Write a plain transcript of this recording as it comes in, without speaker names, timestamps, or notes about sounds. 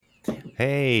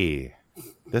Hey,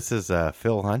 this is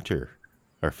Phil Hunter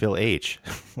or Phil H.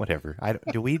 Whatever. I don't,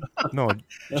 do we? No,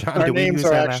 John. Our Do we names use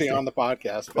are our actually last on the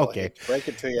podcast, Bill. Okay. Break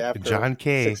it to you after John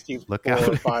K. Look 64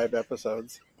 or out. 5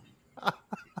 episodes.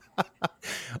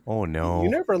 Oh You no,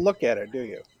 never look at it, do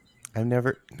you? I'm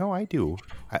never. No, I do.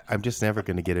 I'm just never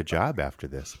going to get a job after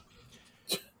this.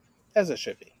 As it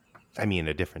should be. I mean,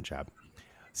 a different job.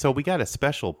 So we got a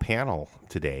special panel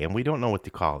today, and we don't know what to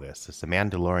call this. It's a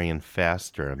Mandalorian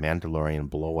Fest or a Mandalorian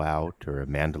Blowout or a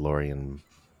Mandalorian...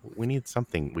 We need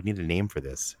something. We need a name for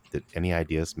this. Any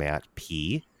ideas, Matt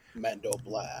P? Mando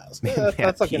Blast. Matt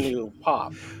That's like P. a new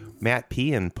pop. Matt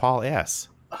P. and Paul S.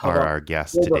 How are about our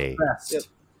guests Boba today. Fett? Yep.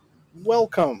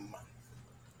 Welcome.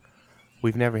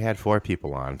 We've never had 4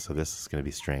 people on, so this is going to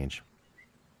be strange.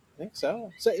 I think so.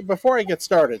 So before I get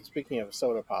started, speaking of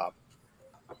soda pop,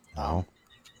 Oh,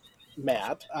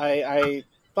 Matt, I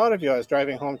thought of you. I was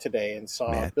driving home today and saw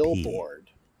Matt a billboard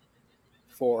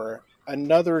for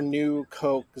another new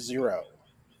Coke Zero.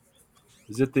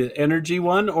 Is it the energy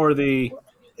one or the?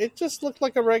 It just looked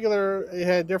like a regular. It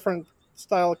had a different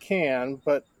style can,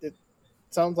 but it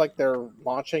sounds like they're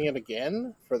launching it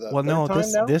again for the well, third no.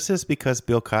 time now. This is because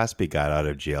Bill Cosby got out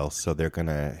of jail, so they're going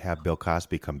to have Bill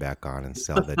Cosby come back on and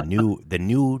sell the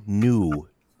new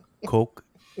Coke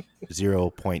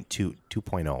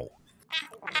 0.2.0.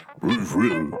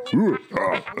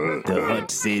 The Hut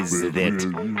says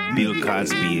that Bill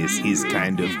Cosby is his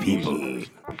kind of people.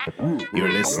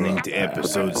 You're listening to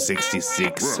episode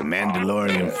 66,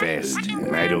 Mandalorian Fest.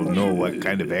 I don't know what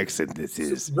kind of accent this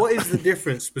is. What is the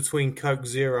difference between Coke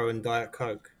Zero and Diet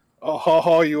Coke?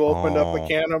 Oh, you opened up Oh. a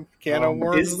can of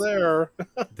worms is- there.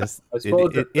 This I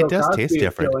suppose it, it does taste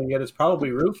different. It's probably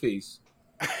roofies.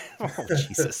 Oh,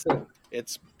 Jesus.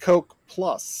 It's Coke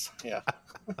Plus. Yeah.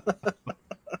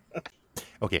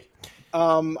 Okay.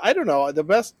 I don't know. The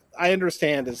best I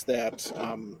understand is that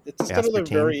it's just another Aspartame?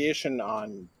 variation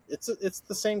on. It's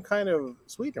the same kind of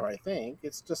sweetener. I think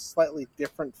it's just slightly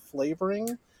different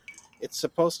flavoring. It's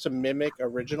supposed to mimic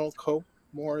original Coke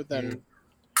more than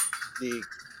the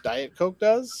Diet Coke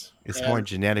does. It's And- more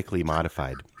genetically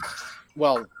modified.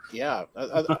 Well, yeah.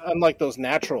 Unlike those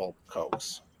natural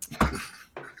Cokes.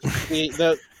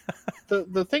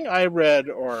 The thing I read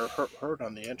or heard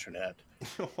on the internet.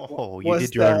 Oh, you Was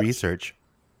did your own that- research.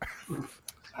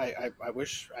 I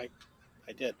wish I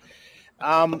did.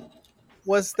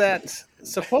 Was that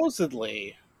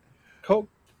supposedly Coke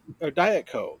or Diet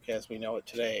Coke, as we know it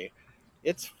today,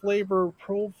 its flavor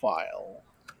profile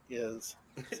is.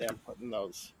 See, I'm putting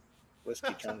those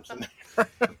whiskey terms in there.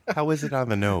 How is it on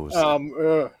the nose?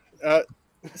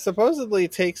 Supposedly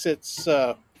takes its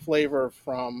flavor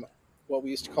from what we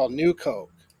used to call New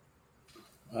Coke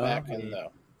back in the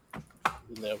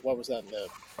what was that in the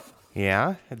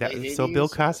Yeah, late so Bill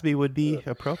 80s? Cosby would be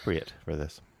appropriate for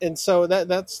this. and so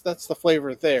that's the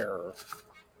flavor there.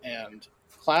 And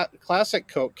classic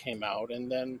Coke came out, and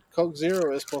then Coke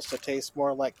Zero is supposed to taste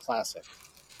more like classic.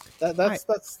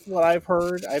 That's what I've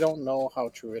heard. I don't know how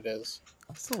true it is.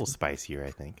 It's a little spicier,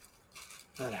 I think.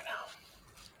 I don't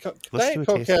know. Let's do Diet a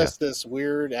Coke taste has test. this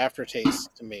weird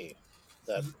aftertaste to me.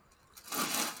 That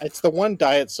it's the one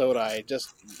diet soda I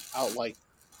just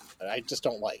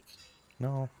don't like.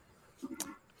 No,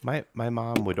 my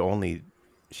mom would only.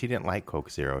 She didn't like Coke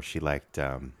Zero. She liked.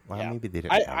 Well, Yeah. maybe they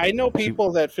didn't. have I it. know She-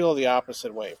 people that feel the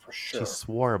opposite way for She sure.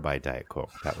 swore by Diet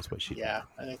Coke. That was what she did. Yeah,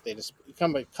 I think they just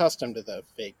become accustomed to the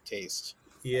fake taste.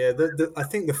 Yeah, I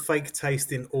think the fake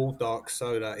taste in all dark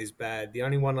soda is bad. The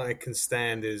only one I can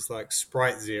stand is like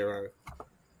Sprite Zero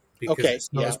because Okay,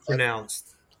 it's not yeah. as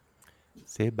pronounced.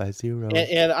 Saved by Zero.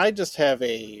 And I just have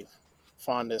a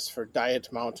fondness for Diet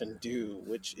Mountain Dew,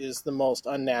 which is the most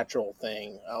unnatural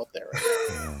thing out there.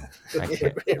 Yeah, I It,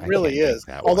 can't- it I really can't drink is.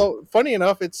 that one. Although, funny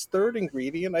enough, its third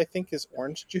ingredient, I think, is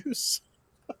orange juice,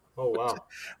 Oh wow!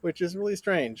 which is really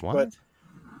strange. What? But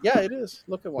yeah, it is.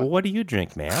 Look at one. Well, what do you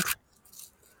drink, Matt?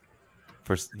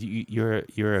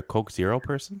 You're a Coke Zero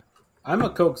person. I'm a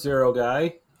Coke Zero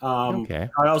guy. Okay.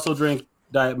 I also drink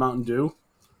Diet Mountain Dew,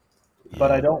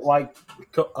 but I don't like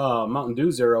Mountain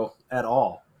Dew Zero at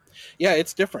all. Yeah,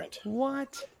 it's different.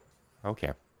 What?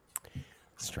 Okay.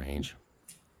 Strange.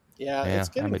 Yeah, Yeah, it's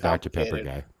getting I'm a Dr. Pepper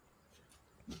complicated.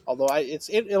 guy. Although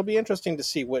it'll be interesting to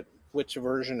see which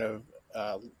version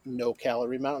of no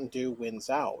calorie Mountain Dew wins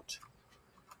out,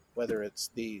 whether it's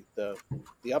the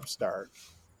Upstart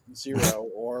Zero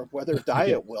or whether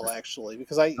Diet will actually,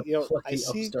 because I Plucky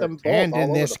see Upstart. them both And all in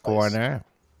over this the place. corner,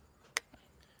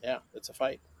 Yeah, it's a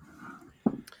fight.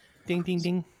 ding, ding,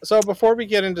 ding. So before we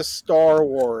get into Star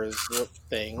Wars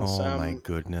things, Oh my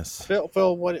goodness! Phil,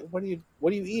 what are you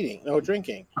eating? No,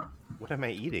 drinking. What am I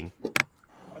eating?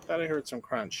 What thought I heard some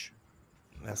crunch.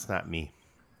 That's not me.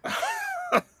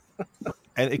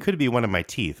 And it could be one of my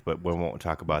teeth, but we won't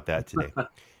talk about that today.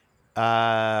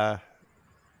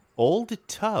 Old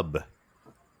Tub,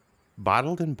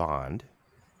 bottled in bond.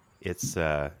 It's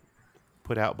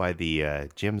put out by the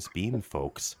Jim's Beam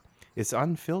folks. It's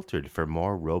unfiltered for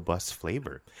more robust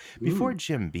flavor. Before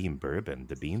Jim Beam Bourbon,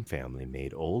 the Beam family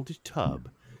made Old Tub,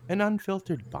 an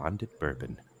unfiltered bonded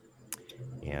bourbon,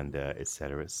 and et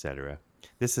cetera, et cetera.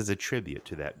 This is a tribute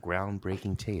to that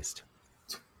groundbreaking taste.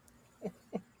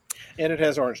 And it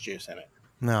has orange juice in it.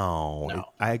 No.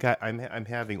 I'm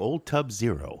having Old Tub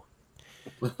Zero.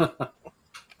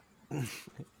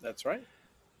 That's right.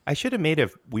 I should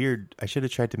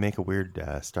have tried to make a weird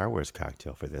Star Wars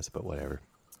cocktail for this, but whatever.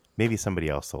 Maybe somebody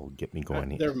else will get me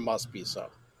going. There must be some.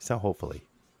 So hopefully.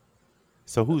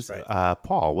 So who's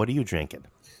Paul? What are you drinking?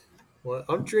 Well,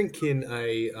 I'm drinking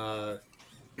a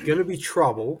Gonna Be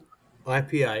Trouble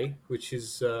IPA, which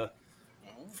is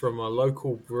from a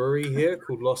local brewery here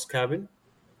called Lost Cabin.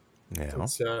 Yeah.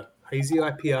 It's a hazy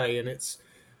IPA, and it's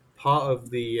part of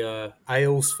the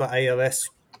Ales for ALS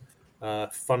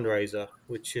fundraiser,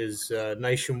 which is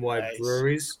nationwide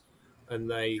breweries, and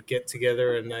they get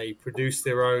together and they produce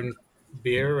their own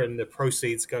beer, and the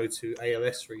proceeds go to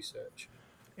ALS research.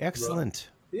 Excellent.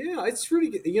 Yeah, it's really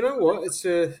good. You know what?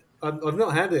 I've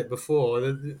not had it before.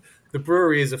 The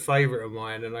brewery is a favorite of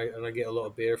mine, and I get a lot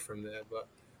of beer from there. But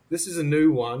this is a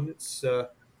new one. It's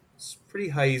pretty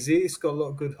hazy. It's got a lot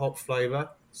of good hop flavor.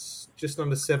 It's just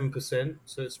under 7%,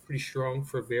 so it's pretty strong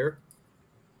for a beer.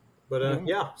 But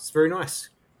yeah, it's very nice.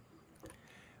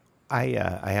 I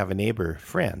have a neighbor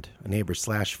friend.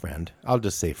 I'll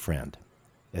just say friend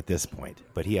at this point.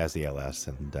 But he has ALS,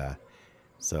 and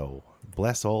so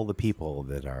bless all the people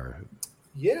that are.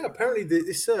 Yeah, apparently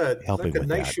it's like a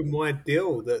nationwide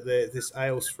deal that this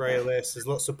Ales for ALS. There's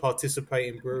lots of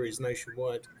participating breweries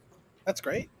nationwide. That's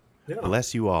great. Yeah.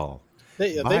 Bless you all.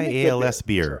 They buy ALS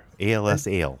beer, ALS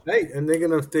ale. Hey, and they're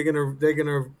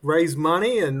gonna raise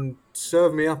money and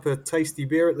serve me up a tasty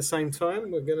beer at the same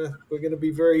time. We're gonna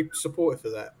be very supportive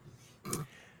of that.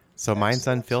 So mine's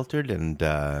unfiltered, and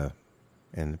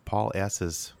Paul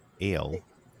S's ale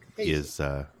is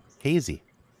hazy.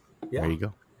 Yeah. There you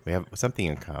go. We have something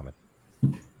in common.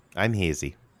 I'm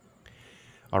hazy.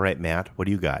 All right, Matt, what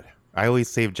do you got? I always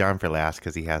save John for last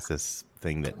because he has this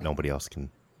thing that nobody else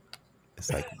can.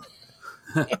 It's like,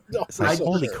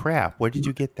 holy crap! Where did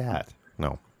you get that?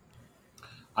 No.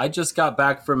 I just got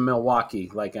back from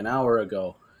Milwaukee like an hour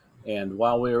ago, and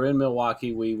while we were in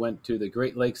Milwaukee, we went to the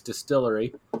Great Lakes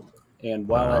Distillery, and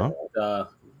while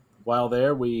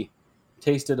there, we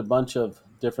tasted a bunch of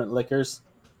different liquors,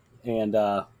 and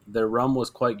their rum was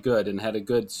quite good and had a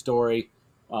good story.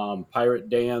 Pirate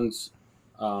Dan's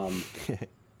rum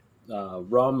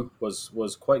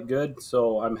was quite good,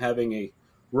 so I'm having a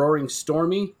Roaring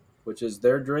Stormy, which is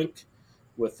their drink,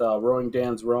 with Roaring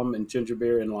Dan's rum and ginger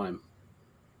beer and lime.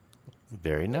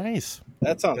 Very nice.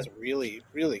 That sounds really,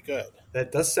 really good.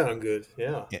 That does sound good,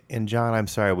 yeah. And John, I'm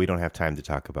sorry we don't have time to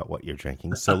talk about what you're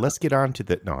drinking, so let's get on to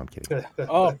the. No, I'm kidding.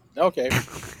 Oh, okay.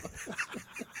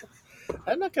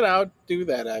 I'm not going to outdo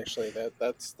that. Actually,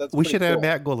 that's. We should have cool.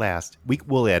 Matt go last.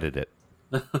 We'll edit it.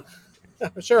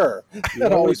 Sure,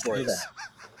 that always do works. that.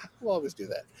 We'll always do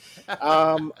that.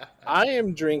 I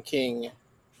am drinking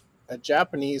a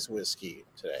Japanese whiskey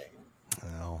today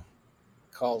Oh,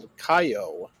 called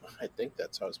Kaiyo. I think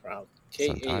that's how it's pronounced.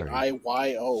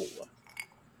 Kaiyo.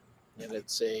 And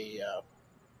it's a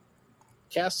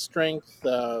cask strength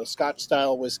Scotch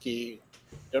style whiskey.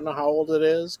 Don't know how old it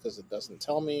is because it doesn't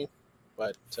tell me,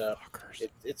 but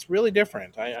it's really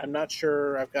different. I'm not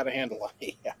sure I've got a handle on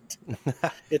it yet.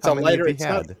 It's How a many lighter. have you It's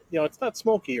not, had? it's not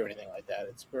smoky or anything like that.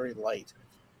 It's very light,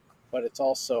 but it's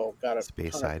also got a ton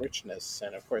Speyside. of richness,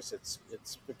 and of course it's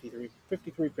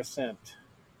 53%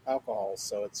 alcohol,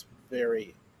 so it's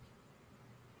very,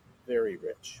 very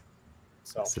rich.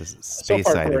 So This is so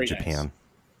far, Speyside very of Japan.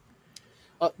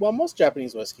 nice. Well, most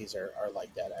Japanese whiskeys are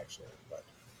like that actually, but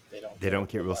they don't Get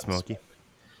real a lot of smoky?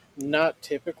 smoke. Not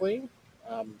typically.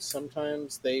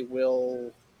 Sometimes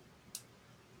they'll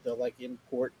like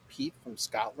import peat from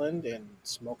Scotland and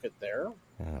smoke it there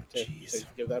Oh, to jeez.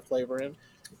 give that flavor in,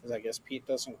 because I guess peat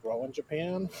doesn't grow in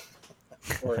Japan,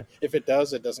 or if it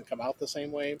does, it doesn't come out the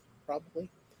same way probably.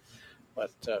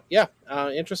 But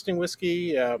interesting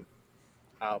whiskey.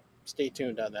 Stay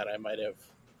tuned on that. I might have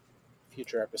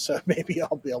future episode. Maybe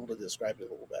I'll be able to describe it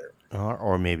a little better.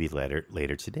 Or maybe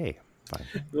later today. Fine.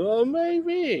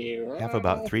 Maybe. Have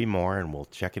about 3 more, and we'll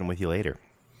check in with you later.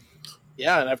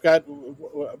 Yeah, and I've got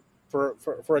for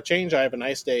a change. I have a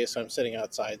nice day, so I'm sitting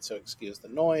outside. So excuse the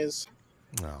noise.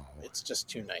 Oh, It's just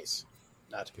too nice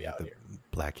not to be yeah, out the here.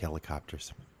 black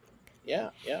helicopters.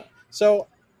 Yeah, yeah. So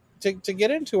to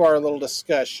get into our little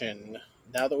discussion,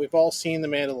 now that we've all seen the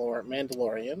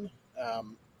Mandalorian,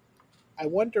 um, I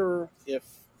wonder if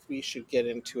we should get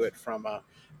into it from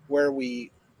where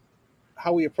we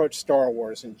how we approach Star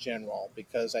Wars in general,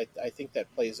 because I think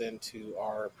that plays into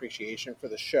our appreciation for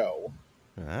the show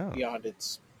Oh, beyond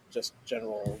its just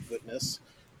general goodness.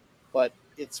 But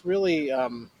it's really,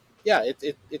 yeah,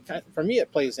 it kind for me,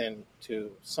 it plays into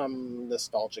some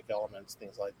nostalgic elements,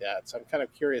 things like that. So I'm kind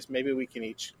of curious, maybe we can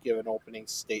each give an opening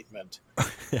statement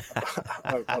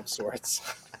of sorts,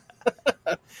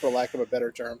 for lack of a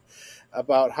better term,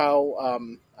 about how,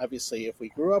 obviously, if we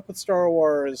grew up with Star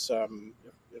Wars,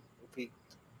 if we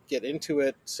get into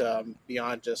it,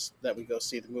 beyond just that we go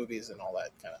see the movies and all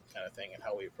that kind of thing, and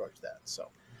how we approach that. So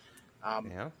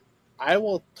yeah. I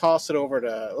will toss it over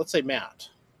to, let's say, Matt,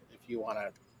 if you want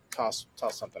to toss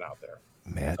something out there.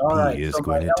 Matt All B right, is so my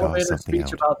going to toss elevator something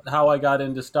speech out. about how I got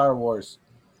into Star Wars.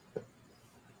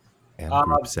 And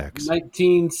group sex.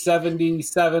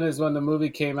 1977 is when the movie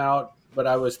came out, but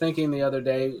I was thinking the other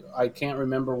day, I can't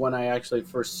remember when I actually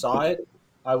first saw it.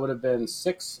 I would have been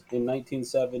 6 in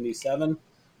 1977.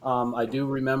 I do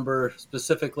remember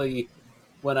specifically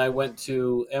when I went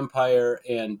to Empire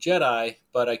and Jedi,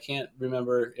 but I can't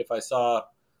remember if I saw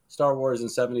Star Wars in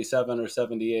 77 or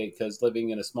 78, because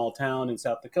living in a small town in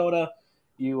South Dakota,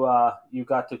 you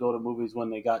got to go to movies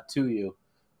when they got to you.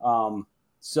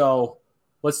 So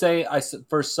let's say I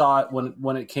first saw it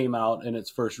when it came out in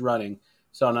its first running.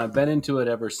 So, and I've been into it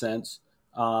ever since.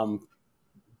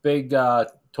 Big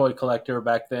toy collector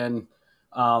back then.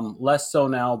 Less so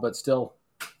now, but still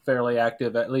fairly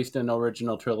active, at least in the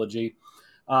original trilogy.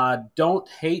 Don't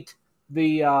hate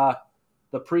the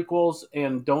prequels,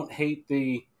 and don't hate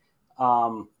the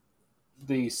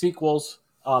sequels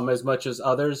as much as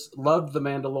others. Loved The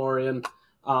Mandalorian.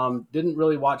 Didn't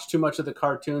really watch too much of the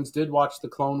cartoons. Did watch the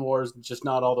Clone Wars, just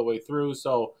not all the way through.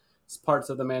 So parts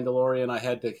of The Mandalorian I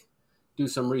had to do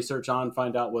some research on,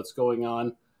 find out what's going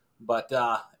on. But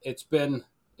it's been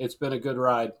a good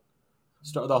ride.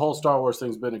 The whole Star Wars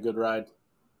thing's been a good ride.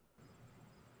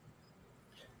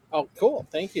 Oh, cool!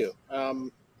 Thank you.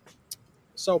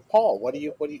 So, Paul, where do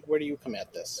you come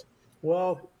at this?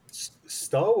 Well,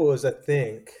 Star Wars, I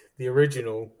think the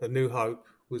original, A New Hope,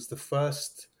 was the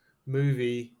first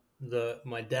movie that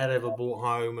my dad ever brought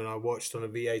home and I watched on a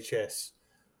VHS.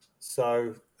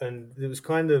 So, and it was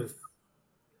kind of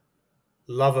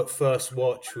love at first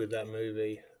watch with that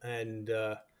movie, and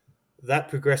that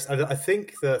progressed. I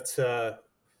think that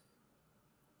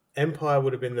Empire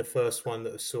would have been the first one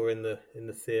that I saw in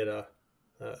the theater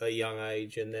at a young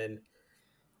age, and then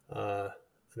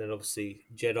obviously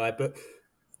Jedi. But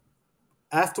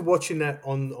after watching that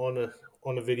on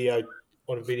a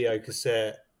video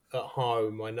cassette at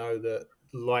home, I know that,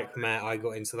 like Matt, I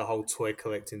got into the whole toy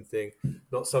collecting thing.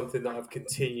 Not something that I've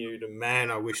continued, and man,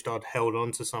 I wished I'd held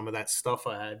on to some of that stuff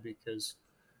I had, because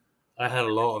I had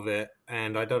a lot of it,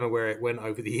 and I don't know where it went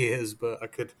over the years, but I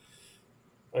could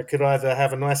either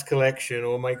have a nice collection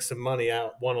or make some money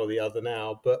out one or the other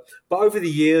now. But over the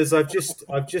years, I've just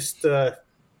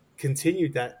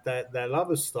continued that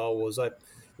love of Star Wars.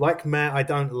 Like Matt, I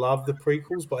don't love the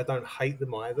prequels, but I don't hate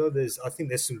them either. I think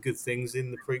there's some good things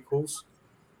in the prequels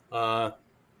that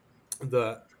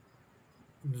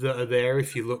are there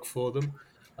if you look for them.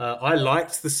 I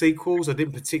liked the sequels. I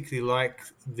didn't particularly like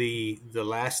the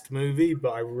last movie,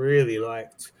 but I really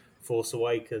liked Force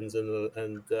Awakens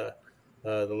and the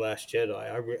Last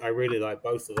Jedi. I really like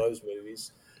both of those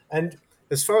movies. And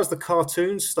as far as the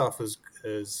cartoon stuff has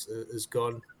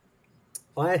gone,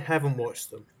 I haven't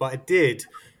watched them, but I did,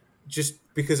 just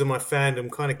because of my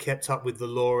fandom, kind of kept up with the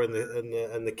lore and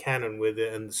the canon with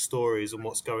it and the stories and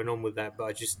what's going on with that. But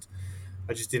I just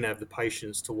didn't have the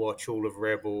patience to watch all of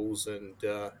Rebels, and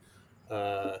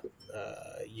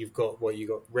you've got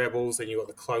Rebels, and you've got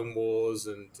the Clone Wars,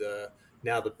 and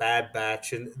now the Bad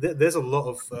Batch, and there's a lot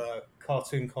of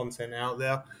cartoon content out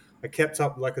there. I kept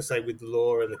up, like I say, with the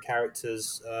lore and the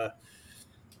characters,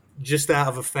 just out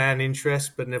of a fan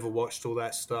interest, but never watched all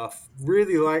that stuff.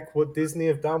 Really like what Disney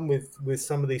have done with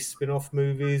some of these spin-off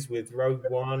movies, with Rogue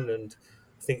One, and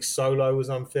I think Solo was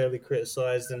unfairly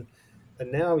criticized, and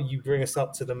now you bring us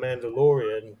up to The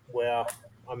Mandalorian, where,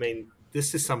 I mean,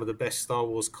 this is some of the best Star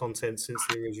Wars content since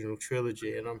the original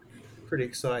trilogy, and I'm pretty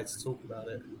excited to talk about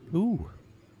it. Ooh.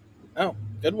 Oh,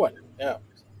 good one. Yeah.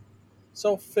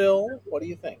 So, Phil, what do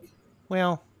you think?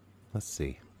 Well, let's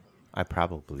see. I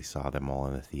probably saw them all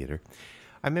in the theater.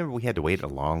 I remember we had to wait a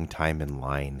long time in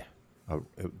line.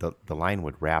 The line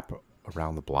would wrap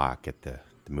around the block at the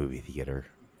movie theater.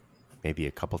 maybe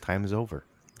a couple times over.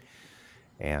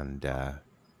 And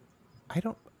I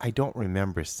don't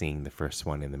remember seeing the first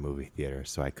one in the movie theater,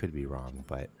 so I could be wrong,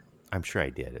 but I'm sure I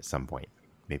did at some point.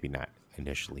 Maybe not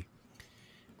initially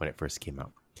when it first came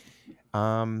out.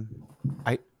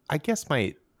 I guess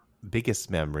my biggest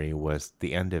memory was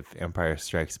the end of Empire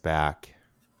Strikes Back,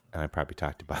 and I probably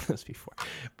talked about this before,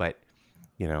 but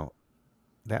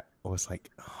that was like,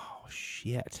 oh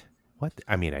shit, what?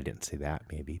 I mean, I didn't say that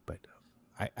maybe, but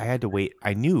I had to wait.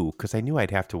 I knew because I knew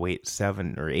I'd have to wait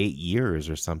 7 or 8 years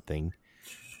or something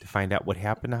to find out what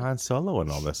happened to Han Solo and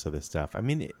all this other stuff. I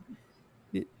mean,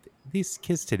 these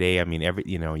kids today, I mean,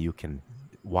 you can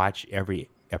watch every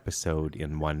episode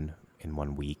in one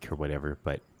week or whatever,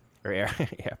 or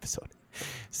episode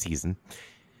season.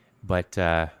 But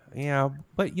we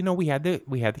had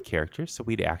the characters, so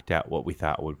we'd act out what we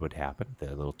thought would happen.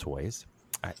 The little toys.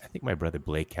 I think my brother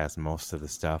Blake has most of the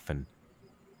stuff, and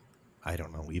I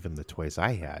don't know, even the toys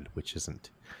I had, which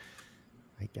isn't.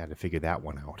 I got to figure that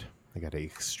one out. I got to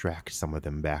extract some of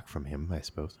them back from him, I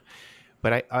suppose.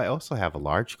 But I also have a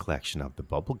large collection of the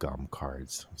bubblegum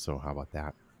cards. So how about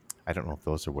that? I don't know if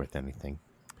those are worth anything.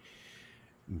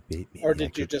 Maybe or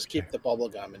did you just keep the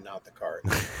bubblegum and not the card?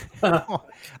 Oh,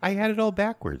 I had it all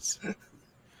backwards.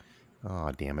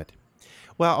 Oh, damn it.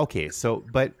 Well, okay,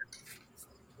 but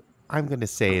I'm going to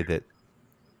say that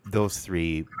those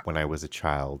three, when I was a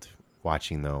child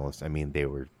watching those, I mean, they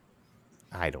were,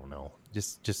 I don't know,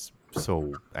 just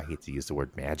so, I hate to use the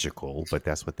word magical, but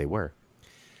that's what they were.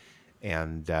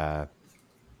 And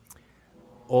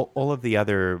all of the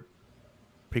other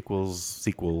prequels,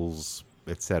 sequels,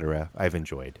 etc., I've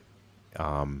enjoyed.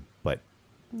 But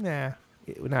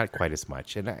not quite as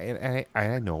much. And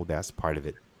I know that's part of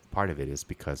it. Part of it is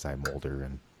because I'm older,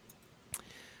 and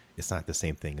it's not the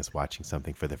same thing as watching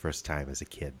something for the first time as a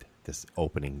kid. This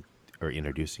opening or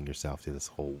introducing yourself to this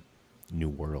whole new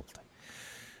world.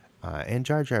 And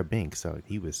Jar Jar Binks, so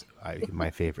he was my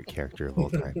favorite character of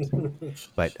all time.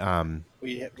 But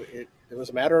it was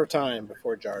a matter of time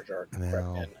before Jar Jar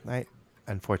crept in.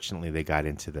 Unfortunately, they got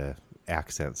into the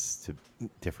accents to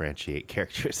differentiate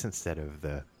characters instead of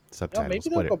the subtitles. No, maybe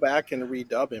they'll go back and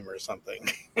redub him or something.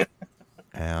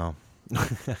 Well,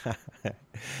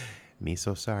 me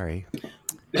so sorry.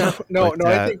 No.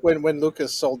 I think when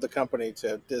Lucas sold the company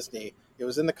to Disney, it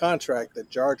was in the contract that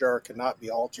Jar Jar cannot be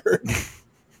altered.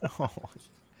 Oh,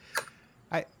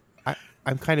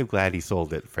 I'm kind of glad he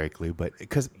sold it, frankly, but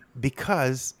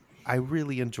because I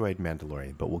really enjoyed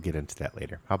Mandalorian, but we'll get into that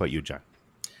later. How about you, John?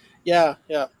 Yeah,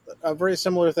 very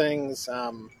similar things.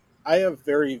 I have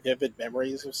very vivid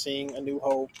memories of seeing A New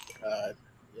Hope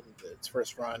in its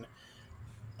first run.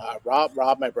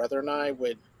 Rob, my brother, and I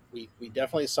we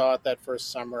definitely saw it that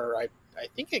first summer. I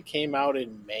think it came out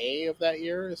in May of that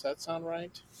year. Does that sound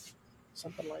right?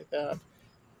 Something like that.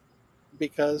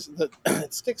 Because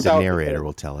it sticks out. The narrator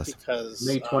will tell us. Because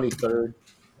May 23rd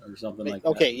or something like that.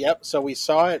 Okay, yep. So we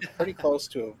saw it pretty close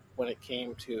to when it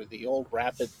came to the old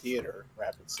Rapid Theater,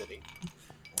 Rapid City,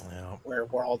 where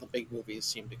all the big movies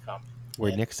seem to come.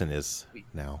 Where Nixon is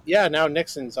now. Yeah, now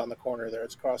Nixon's on the corner there.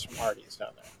 It's across from Hardee's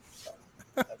down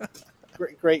there. So,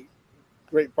 great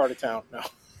part of town now.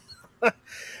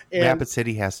 Rapid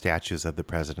City has statues of the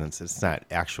presidents. It's not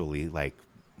actually like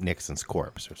Nixon's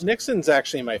corpse or something. Nixon's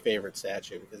actually my favorite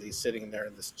statue because he's sitting there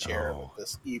in this chair with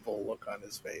this evil look on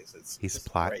his face. He's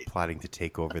plotting to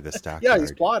take over the stockyard. Yeah,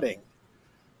 he's plotting.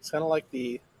 It's kind of like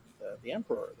the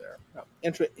emperor there. No,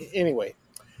 anyway,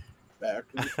 back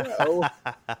to the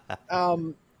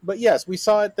show. But yes, we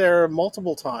saw it there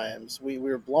multiple times. We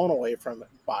were blown away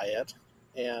by it,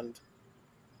 and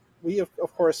we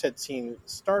of course had seen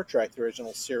Star Trek, the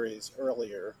original series,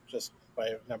 earlier, just by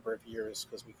a number of years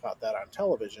because we caught that on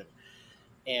television.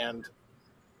 And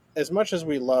as much as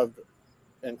we loved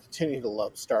and continue to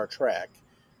love Star Trek,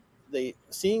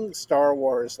 seeing Star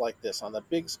Wars like this on the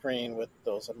big screen with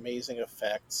those amazing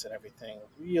effects and everything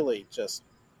really just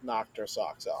knocked our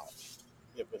socks off.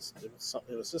 It was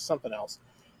just something else.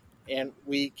 And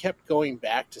we kept going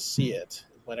back to see it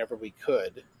whenever we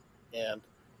could. And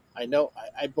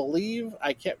I believe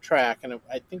I kept track, and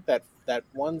I think that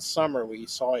one summer we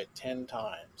saw it 10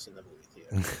 times in the movie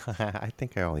theater. I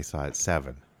think I only saw it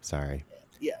 7. Sorry.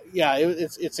 Yeah,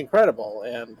 it's incredible,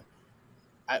 and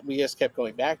we just kept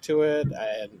going back to it.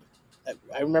 And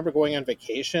I remember going on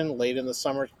vacation late in the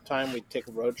summertime. We'd take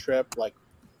a road trip,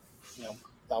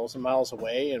 1,000 miles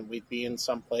away, and we'd be in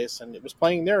some place, and it was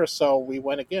playing there, so we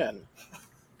went again.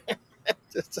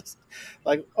 It's just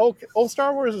like, okay,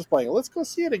 Star Wars is playing. Let's go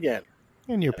see it again.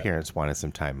 And your parents wanted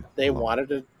some time. They wanted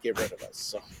to get rid of us,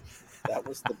 so that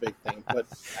was the big thing. But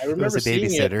I remember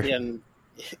seeing it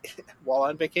while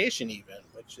on vacation, even,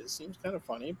 which seems kind of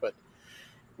funny. But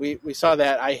we saw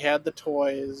that. I had the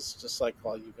toys just like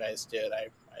all you guys did. I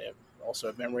have also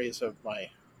have memories of my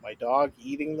dog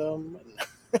eating them,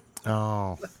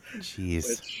 Oh, jeez.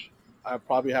 which I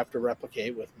probably have to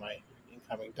replicate with my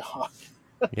incoming dog.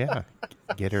 Yeah,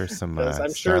 get her some 'Cause I'm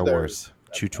Star sure Wars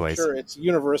chew I'm toys. sure it's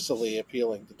universally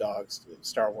appealing to dogs to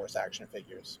Star Wars action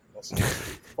figures. It's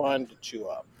fun to chew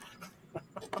up.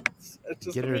 It's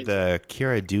just Get her amazing. the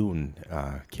Cara Dune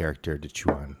character to chew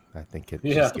on. I think it's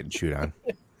Yeah. just getting chewed on.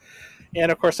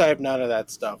 And of course, I have none of that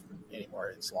stuff anymore.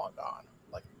 It's long gone.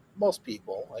 Like most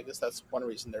people, I guess that's one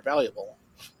reason they're valuable.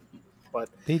 But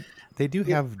They do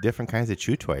have different kinds of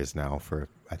chew toys now for,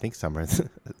 I think, some of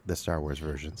the Star Wars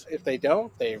versions. if they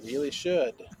don't, they really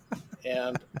should.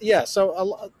 And yeah,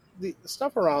 so the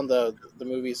stuff around the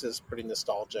movies is pretty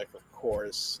nostalgic, of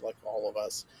course, like all of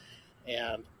us.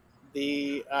 And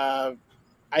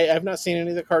I've not seen any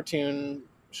of the cartoon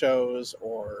shows,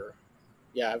 or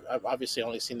I've obviously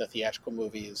only seen the theatrical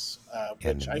movies,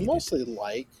 which I Animated. mostly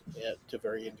like to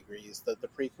varying degrees. The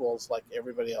prequels, like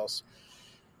everybody else,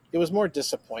 it was more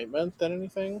disappointment than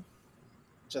anything.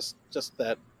 Just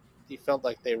that you felt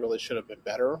like they really should have been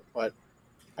better, but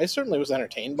I certainly was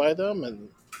entertained by them, and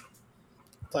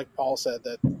like Paul said,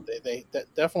 that they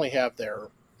definitely have their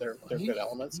good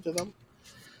elements to them.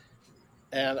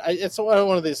 And it's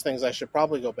one of these things I should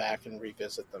probably go back and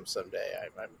revisit them someday.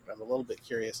 I'm a little bit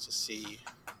curious to see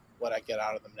what I get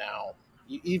out of them now.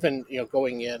 Even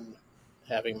going in,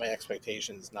 having my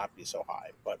expectations not be so high.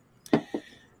 But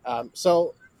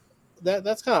so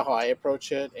that's kind of how I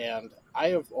approach it. And I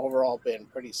have overall been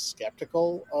pretty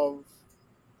skeptical of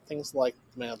things like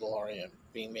The Mandalorian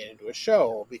being made into a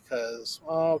show because,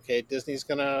 Disney's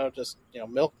gonna just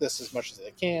milk this as much as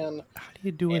they can. How do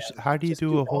you do And how do you just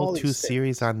do do a all whole these 2 things.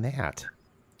 series on that?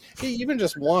 Even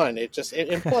just one, it just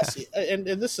and plus, and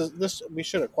this we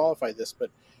should have qualified this, but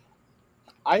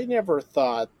I never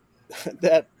thought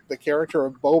that the character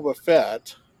of Boba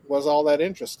Fett was all that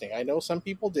interesting. I know some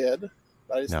people did,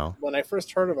 but No. when I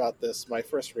first heard about this, my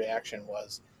first reaction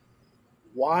was,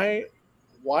 why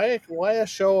a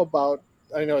show about?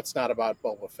 I know it's not about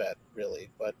Boba Fett really,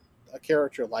 but a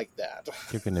character like that.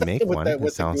 You're going to make one,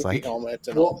 it sounds goofy like. helmet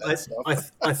and all Well, that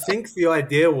stuff. I think the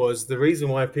idea was the reason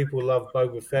why people loved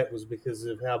Boba Fett was because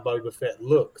of how Boba Fett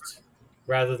looked,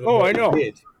 rather than Oh, what I know. he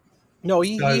did. No,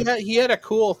 he had a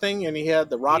cool thing, and he had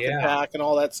the rocket Yeah. pack and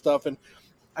all that stuff. And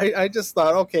I just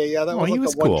thought, okay, yeah, that Oh, he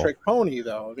was was like a cool. one-trick pony,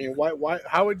 though. I mean, why?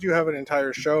 How would you have an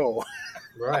entire show?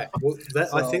 Right. Well,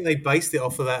 I think they based it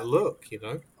off of that look.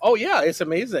 Oh yeah, it's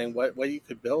amazing what you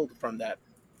could build from that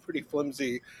pretty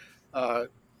flimsy, kind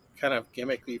of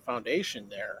gimmicky foundation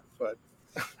there. But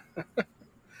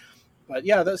but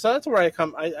yeah, so that's where I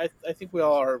come. I think we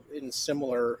all are in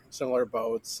similar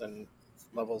boats and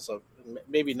levels of,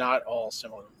 maybe not all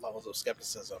similar levels of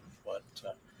skepticism, but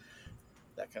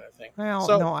that kind of thing. Well,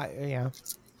 So- no,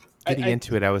 Getting I-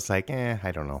 into it, I was like,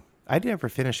 I don't know. I never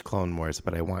finished Clone Wars,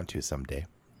 but I want to someday.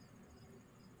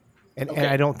 And Okay.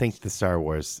 I don't think the Star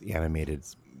Wars animated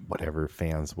whatever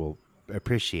fans will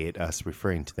appreciate us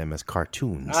referring to them as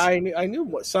cartoons. I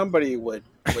knew somebody would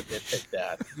nitpick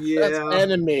that. That's Yeah.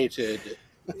 animated.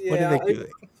 What do they do?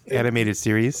 Animated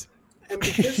series? And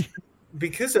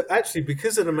because of The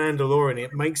Mandalorian,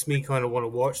 it makes me kind of want to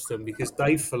watch them because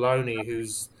Dave Filoni,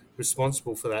 who's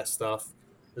responsible for that stuff,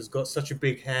 has got such a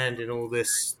big hand in all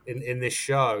this in this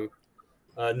show,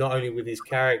 not only with his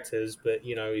characters but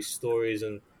his stories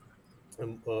and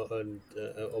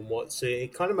what. So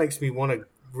it kind of makes me want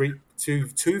to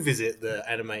visit the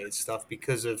animated stuff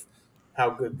because of how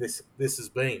good this has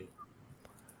been.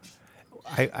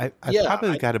 I Yeah,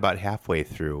 probably I- got about halfway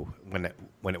through when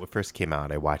it first came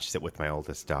out. I watched it with my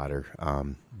oldest daughter,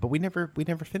 but we never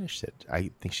finished it. I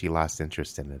think she lost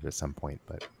interest in it at some point,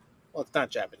 but Well, it's not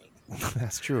Japanese.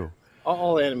 that's true.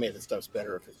 All animated stuff's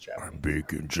better if it's Japanese.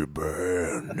 Big in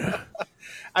Japan.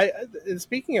 And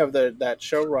speaking of that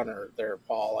showrunner there,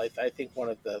 Paul, I think one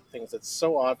of the things that's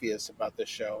so obvious about this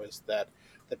show is that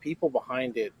the people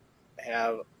behind it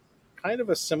have kind of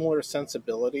a similar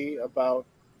sensibility about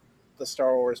the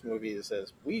Star Wars movies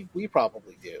as we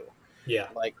probably do. Yeah.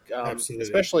 Like, Absolutely.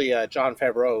 especially Jon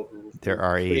Favreau, who They're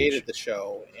our created age. the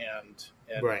show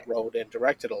and Right. wrote and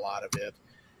directed a lot of it,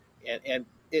 and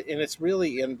it's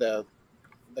really in the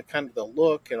kind of the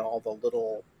look and all the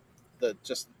little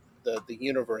the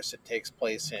universe it takes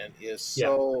place in is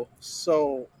so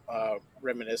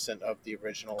reminiscent of the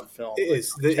original film. It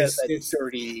is. It has that It's-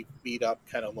 dirty, beat up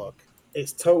kind of look.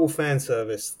 It's total fan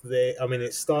service.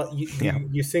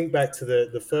 You think back to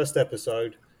the first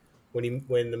episode when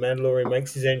the Mandalorian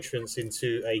makes his entrance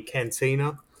into a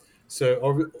cantina. So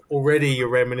already you're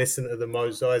reminiscent of the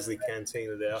Mos Eisley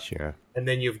cantina there, Sure. and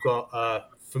then you've got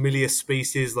familiar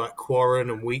species like Quarren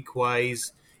and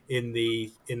Weakways in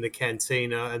the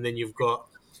cantina, and then you've got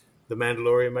the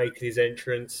Mandalorian making his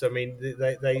entrance. I mean,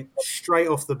 they straight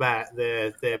off the bat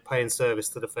they're paying service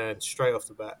to the fans straight off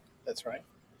the bat. That's right.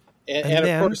 And And of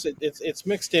then- course, it's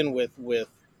mixed in with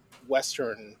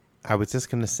Western. I was just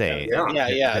going to say,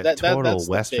 Yeah. that total that's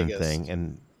the Western biggest. thing,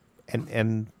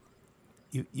 and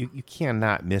you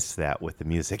cannot miss that with the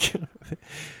music.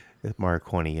 The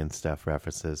Marconi and stuff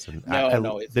references, and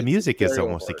the music is very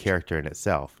almost a overt. character in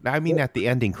itself. Now, I mean, at the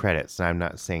ending credits, I'm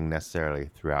not saying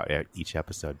necessarily throughout each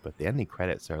episode, but the ending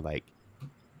credits are like,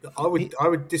 I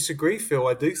would disagree, Phil.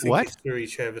 I do think What? it's through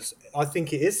each episode. I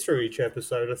think it is through each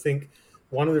episode. I think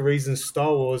one of the reasons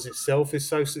Star Wars itself is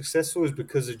so successful is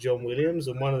because of John Williams,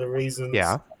 and one of the reasons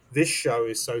this show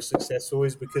is so successful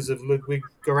is because of Ludwig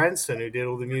Göransson, who did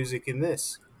all the music in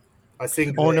this. I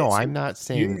think. Oh that no, it's I'm a not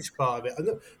saying. huge part of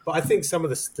it, but I think some of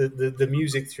the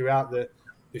music throughout the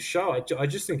show, I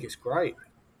just think it's great.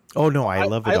 Oh no, I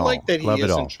love it all. I like that love he it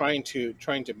all. isn't trying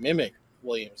to mimic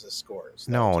Williams' scores.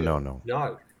 No.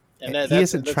 No, And He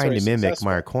isn't that's trying very to mimic successful.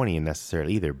 Marconi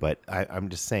necessarily either, but I'm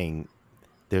just saying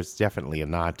there's definitely a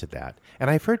nod to that.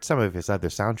 And I've heard some of his other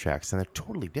soundtracks, and they're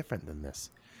totally different than this.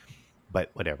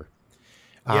 But whatever.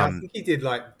 yeah, I think he did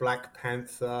like Black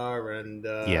Panther and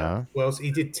Yeah. Well,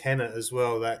 he did Tenet as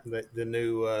well. That the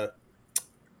new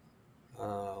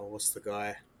what's the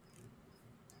guy?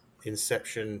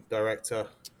 Inception director.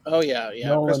 Oh yeah,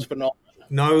 Nolan. Christopher Nolan.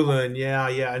 Nolan, yeah,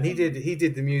 and he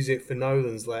did the music for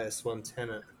Nolan's latest one,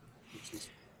 Tenet, which is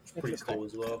pretty Interesting. cool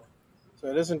as well. So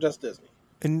it isn't just Disney.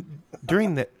 And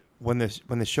during the when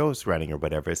the show's running or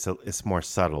whatever, it's more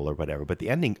subtle or whatever. But the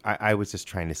ending, I was just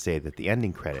trying to say that the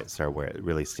ending credits are where it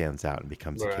really stands out and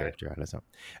becomes a Right. character on its own.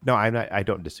 No, I'm not. I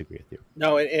don't disagree with you.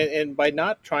 No, and by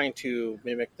not trying to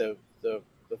mimic the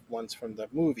ones from the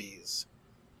movies,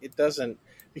 it doesn't,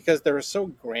 because they're so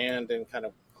grand and kind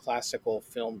of classical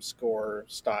film score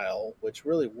style, which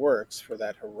really works for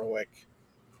that heroic,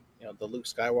 the Luke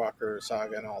Skywalker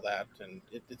saga and all that, and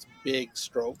it's big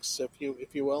strokes, if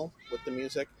you will, with the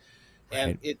music,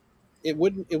 and Right. it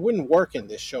wouldn't work in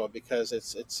this show because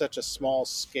it's such a small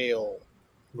scale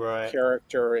Right.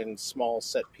 character and small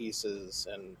set pieces,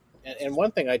 and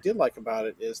one thing I did like about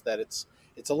it is that it's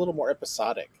a little more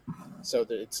episodic, so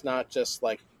that it's not just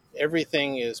like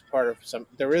everything is part of some.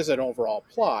 There is an overall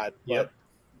plot,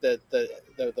 but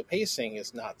the pacing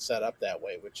is not set up that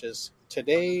way, which is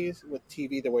today with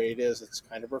TV the way it is. It's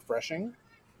kind of refreshing,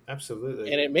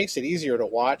 Absolutely. and it makes it easier to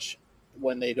watch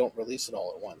when they don't release it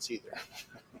all at once either.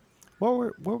 What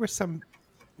were some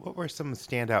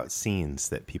standout scenes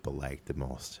that people liked the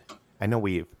most? I know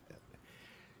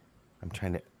I'm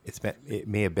trying to. It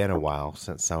may have been a while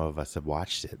since some of us have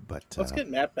watched it, but Let's get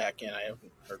Matt back in. I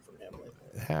haven't heard from him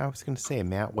lately. I was going to say,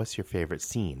 Matt, what's your favorite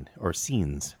scene or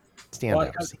scenes?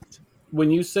 Standout scenes.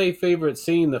 When you say favorite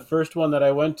scene, the first one that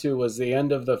I went to was the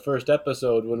end of the first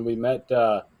episode when we met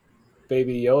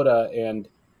Baby Yoda and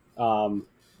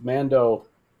Mando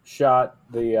shot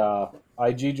the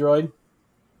IG droid,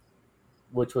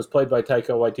 which was played by Taika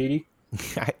Waititi.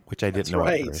 Which I didn't That's know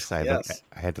right, at first. I yes.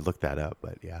 had to look that up,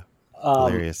 but yeah, Um,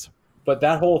 hilarious. But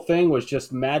that whole thing was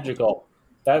just magical.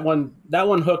 That one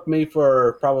hooked me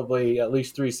for probably at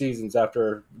least 3 seasons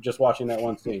after just watching that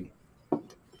one scene.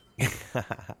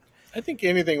 I think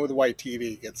anything with white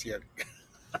TV gets you.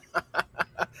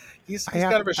 he's I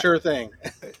have- kind of a sure thing.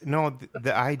 No,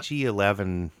 the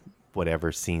IG-11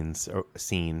 whatever scene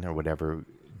or whatever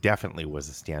definitely was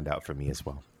a standout for me as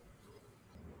well.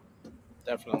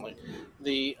 Definitely.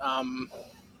 The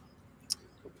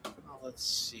let's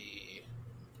see,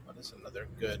 what is another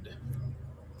good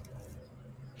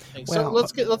thing? So Well,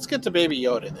 let's get to Baby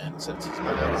Yoda then, since he's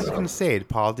I was going to say,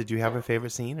 Paul, did you have a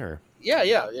favorite scene or yeah,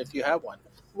 if you have one.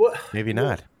 What? maybe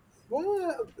not?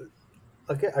 Well,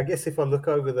 I guess if I look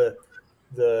over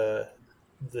the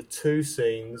two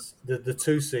scenes, the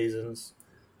 2 seasons,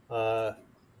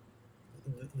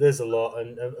 there's a lot,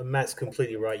 and Matt's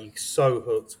completely right. You're so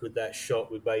hooked with that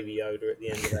shot with Baby Yoda at the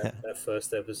end of that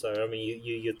first episode. I mean,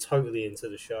 you're totally into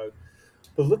the show.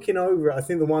 But looking over it, I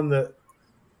think the one that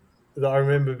I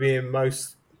remember being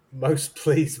most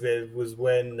pleased with was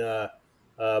when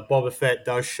Boba Fett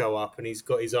does show up and he's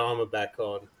got his armor back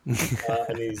on,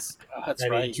 and he's That's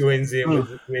and right. he joins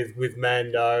in with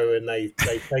Mando, and they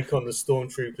take on the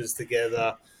stormtroopers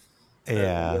together.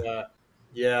 Yeah. And,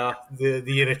 yeah,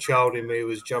 the inner child in me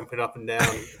was jumping up and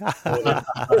down.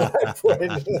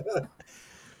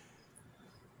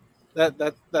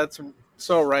 That's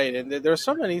so right, and there's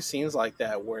so many scenes like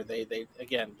that where they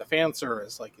again the fan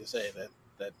service, like you say,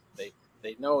 that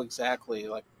they know exactly,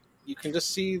 like you can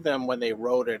just see them when they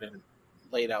wrote it and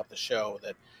laid out the show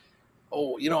that,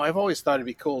 oh, I've always thought it'd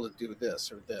be cool to do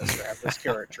this or have this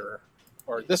character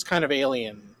or this kind of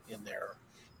alien in there.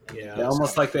 Yeah. Yeah,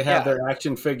 almost like they have their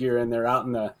action figure and they're out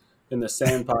in the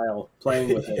sand pile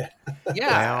playing with it.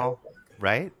 Yeah. Well,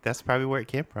 right? That's probably where it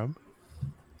came from.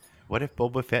 What if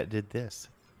Boba Fett did this?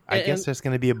 I guess there's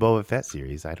going to be a Boba Fett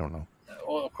series. I don't know.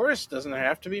 Well, of course, doesn't it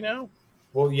have to be now?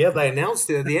 Well, yeah, they announced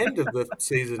it at the end of the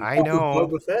season. I know.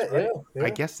 Boba Fett, yeah. I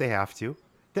guess they have to.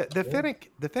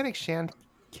 The Fennec Shand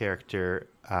character,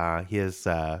 his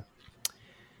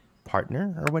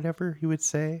partner or whatever you would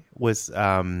say, was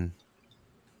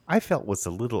I felt was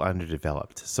a little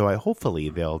underdeveloped. So hopefully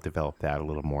they'll develop that a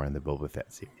little more in the Boba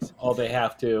Fett series. Oh, they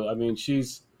have to. I mean,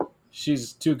 she's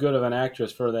too good of an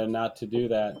actress for them not to do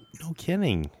that. No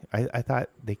kidding. I thought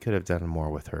they could have done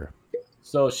more with her.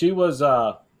 So she was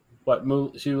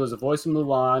she was a voice in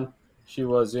Mulan. She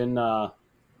was in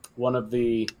one of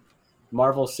the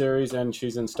Marvel series, and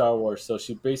she's in Star Wars. So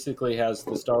she basically has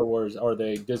the Star Wars or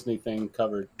the Disney thing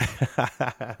covered.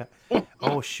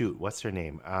 Oh shoot, what's her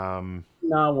name?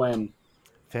 Na Wen.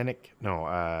 Fennec?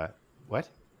 No, what?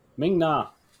 Ming Na.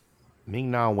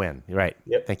 Ming-Na Wen. Right.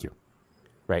 Yep. Thank you.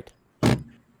 Right.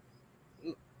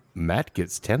 Matt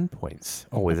gets 10 points.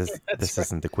 Oh, this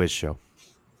isn't the quiz show.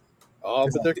 Oh,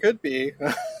 but there could be.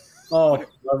 Oh,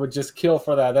 I would just kill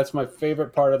for that. That's my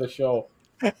favorite part of the show.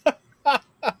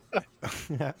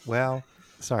 Well,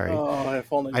 sorry. Oh,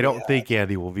 if only I don't think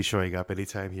Andy will be showing up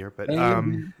anytime here. But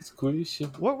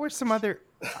what were some other...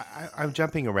 I'm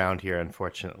jumping around here,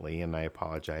 unfortunately, and I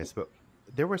apologize. But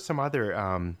there were some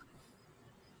other...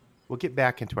 we'll get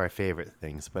back into our favorite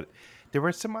things, but there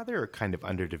were some other kind of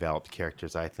underdeveloped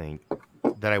characters, I think,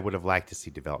 that I would have liked to see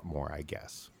develop more, I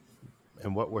guess.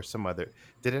 And what were some other...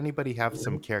 Did anybody have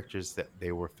some characters that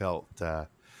they were felt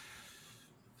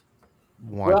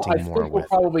wanting more with? We'll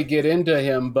probably get into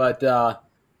him, but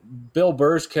Bill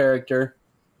Burr's character,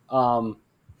 what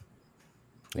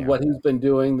he's been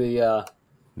doing,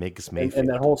 Migs and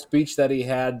that whole speech that he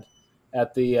had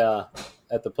at the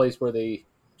place where they...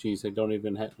 Geez, I don't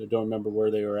remember where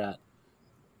they were at.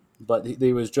 But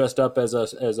he was dressed up as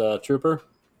a trooper.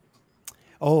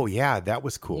 Oh yeah, that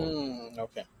was cool.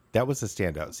 Okay, that was a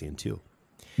standout scene too.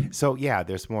 So yeah,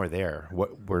 there's more there.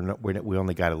 We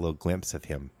only got a little glimpse of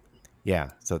him. Yeah,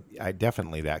 so I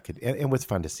definitely that could. And it was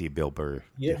fun to see Bill Burr.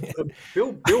 Yeah,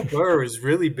 Bill Burr has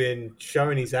really been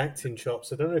showing his acting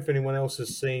chops. I don't know if anyone else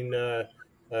has seen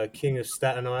King of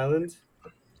Staten Island.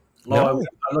 No,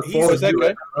 I look forward to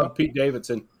it. I love Pete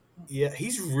Davidson. Yeah,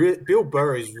 Bill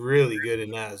Burr is really good in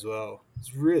that as well.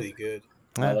 It's really good.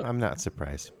 I'm not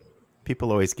surprised.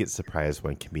 People always get surprised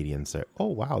when comedians are, oh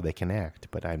wow, they can act,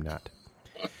 but I'm not.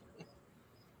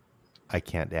 I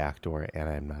can't act, and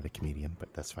I'm not a comedian,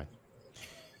 but that's fine.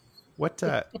 What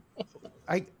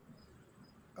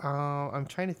I'm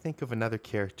trying to think of another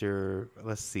character.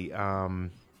 Let's see.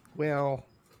 Well,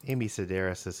 Amy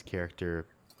Sedaris' character,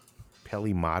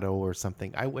 Pelimato or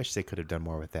something. I wish they could have done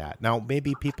more with that. Now,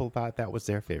 maybe people thought that was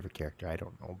their favorite character. I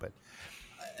don't know, but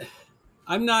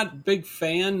I'm not a big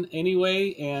fan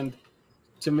anyway, and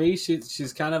to me,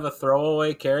 she's kind of a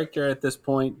throwaway character at this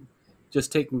point,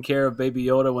 just taking care of Baby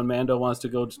Yoda when Mando wants to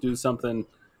go to do something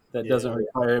that doesn't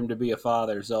require him to be a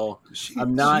father. So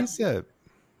I'm not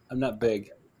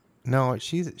big. No,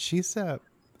 she's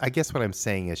I guess what I'm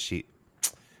saying is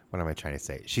what am I trying to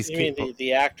say? She's you mean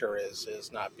the actor is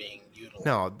not being utilized?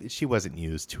 No, she wasn't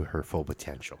used to her full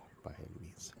potential by any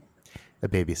means. A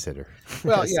babysitter.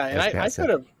 Well, yeah, and I could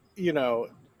have,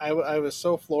 I was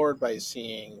so floored by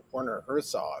seeing Werner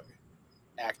Herzog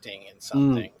acting in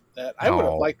something that I would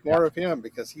have liked more of him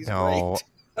because he's great.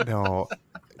 No,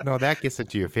 that gets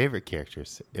into your favorite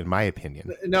characters, in my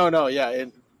opinion. No,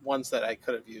 and ones that I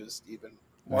could have used even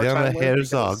more Werner time with.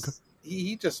 Herzog.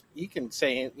 He can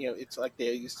say, it's like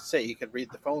they used to say, he could read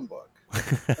the phone book.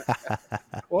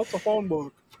 What's a phone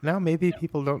book? Now, maybe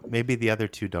people don't, maybe the other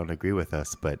two don't agree with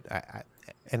us, but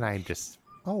I'm just,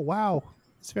 oh, wow,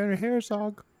 it's Werner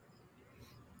Herzog.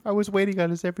 I was waiting on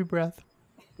his every breath.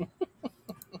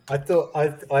 I thought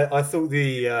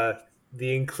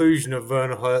the inclusion of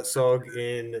Werner Herzog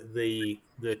in the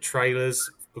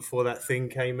trailers before that thing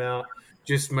came out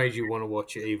just made you want to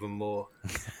watch it even more.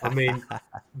 I mean,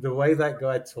 the way that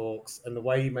guy talks and the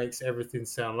way he makes everything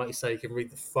sound, like you say, he can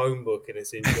read the phone book and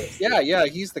it's interesting. Yeah,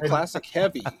 he's the classic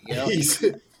heavy. He was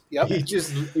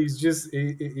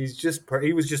just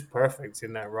perfect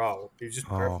in that role. He was just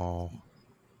perfect. Oh.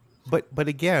 But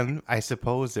again, I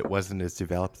suppose it wasn't as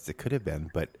developed as it could have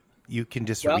been. But you can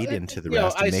just Well, read into the you know,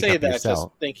 rest I and make say up that yourself.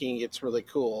 just thinking it's really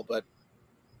cool, but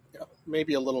you know,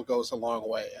 maybe a little goes a long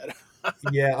way.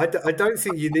 Yeah, I don't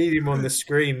think you need him on the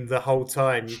screen the whole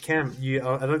time. You can't.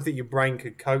 I don't think your brain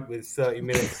could cope with 30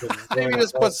 minutes of Maybe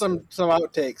just put some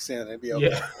outtakes in and be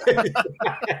okay.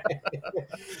 Yeah.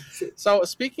 So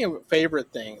speaking of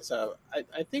favorite things,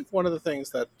 I think one of the things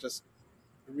that just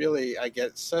really I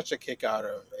get such a kick out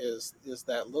of is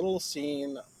that little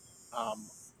scene.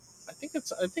 I think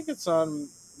it's on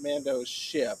Mando's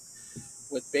ship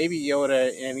with Baby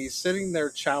Yoda, and he's sitting there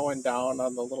chowing down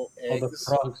on the little Oh, the eggs,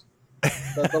 frogs.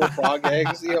 the little frog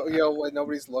eggs. You know, when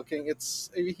nobody's looking.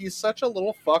 He's such a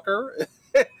little fucker,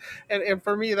 and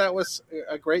for me that was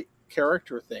a great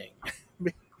character thing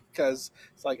because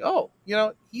it's like, oh, you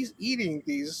know, he's eating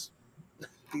these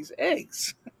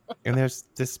eggs. And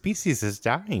the species is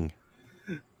dying.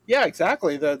 Yeah,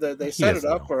 exactly. They He set it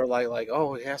doesn't up know. where like,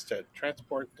 oh, he has to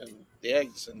transport the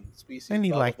eggs and species. And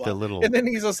he blah, blah, liked blah. the little. And then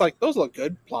he's just like, those look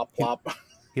good. Plop plop.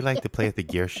 He liked to play with the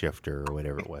gear shifter or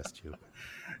whatever it was too.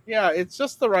 Yeah, it's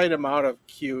just the right amount of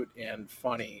cute and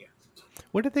funny.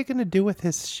 What are they going to do with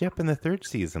his ship in the third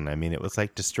season? I mean, it was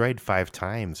like destroyed 5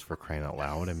 times for crying out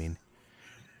loud. I mean,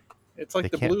 It's like They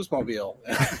the can't- Bluesmobile.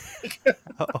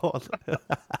 oh,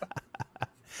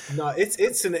 No,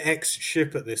 it's an ex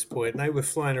ship at this point. They were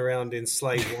flying around in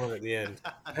Slave One at the end.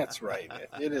 That's right.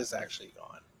 It is actually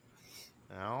gone.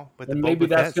 no, but And the maybe Boba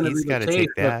that's Fett, going to he's be got the to case.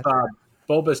 take that. If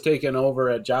Boba's taken over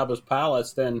at Jabba's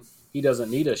palace, then he doesn't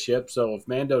need a ship. So if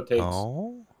Mando takes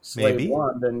Oh, Slave maybe.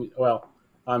 One, then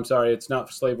I'm sorry, it's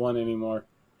not Slave One anymore.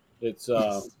 It's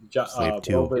Slave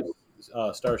Two.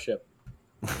 Boba's starship.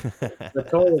 The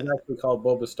toy is actually called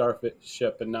Boba's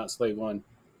starship and not Slave One.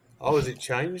 Oh, has it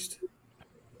changed?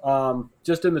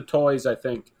 Just in the toys, I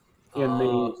think. In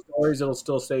Oh. the stories, it'll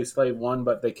still say Slave One,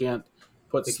 but they can't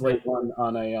put Slave One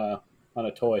on a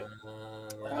toy.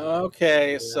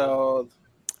 Okay, so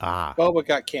Ah, Boba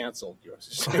got canceled.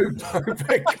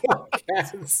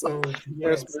 Cancelled.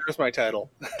 There's my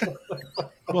title.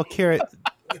 well,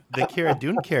 the Cara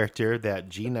Dune character, that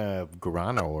Gina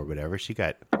Carano or whatever, she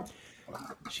said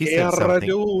something.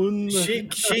 Dune.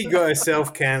 She got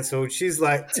herself cancelled. She's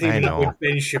like teaming up know. with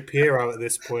Ben Shapiro at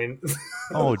this point.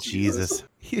 Oh, Jesus.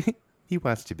 He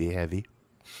wants to be heavy.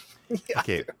 Yeah,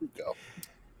 Okay, there we go.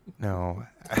 no.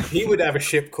 He would have a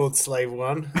ship called Slave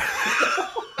One.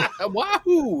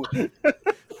 Wahoo!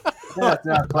 That's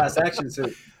not a class action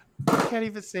suit. I can't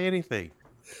even say anything.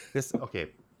 Okay.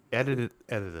 Edit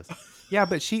this. Yeah,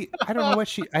 but I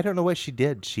don't know what she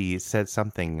did. She said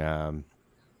something. The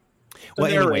Well,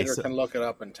 anyway, narrator so, can look it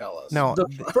up and tell us. no, The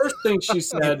first thing she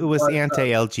said it was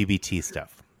anti-LGBT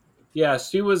stuff. yeah,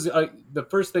 she was the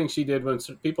first thing she did when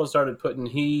people started putting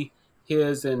he,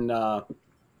 his, and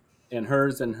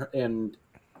hers and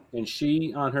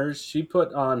she on hers. She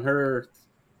put on her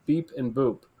beep and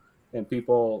boop, and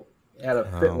people had a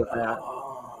fit with that.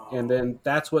 And then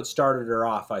that's what started her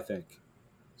off, I think,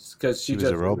 because She was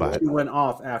a robot. She went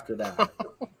off after that,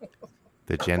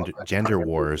 The gender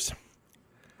wars.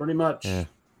 pretty much.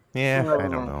 Yeah, I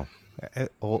don't know.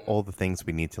 All the things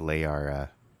we need to lay our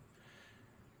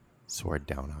sword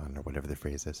down on, or whatever the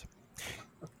phrase is.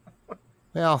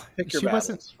 Well, Pick your she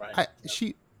battles, wasn't. right?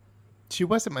 She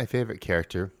wasn't my favorite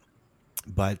character,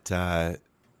 but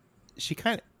she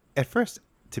kind of, at first,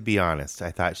 to be honest,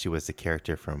 I thought she was the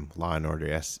character from Law and Order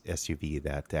SUV,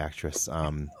 that actress,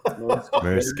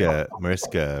 Mariska Do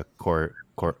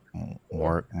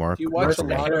you watch a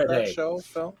lot of that show,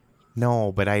 Phil?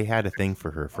 No, but I had a thing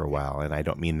for her for a while, and I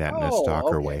don't mean that in a Oh,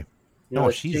 stalker okay. way. No,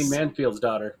 No, Jane she's Manfield's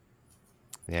daughter.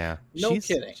 yeah. No she's,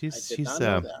 kidding. She's I did not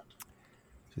know that.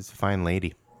 she's a fine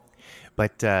lady,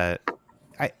 but I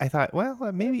thought, well,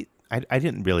 maybe I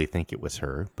didn't really think it was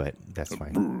her, but that's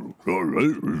fine.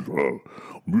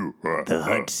 The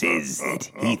Hutt says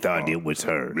that he thought it was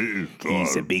her.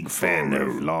 He's a big fan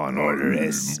of Law and Order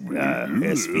SVU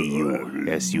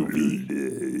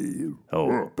SUV.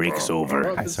 Oh, breaks over.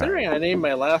 Well, considering I named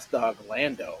my last dog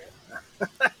Lando.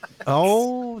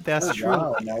 Oh, that's true.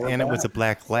 Wow, no, And it was a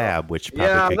black lab, which probably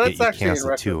Yeah, could that's get you actually in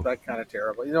canceled too. retrospect kind of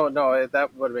terrible. No,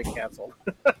 that would have been canceled.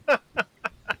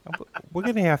 We're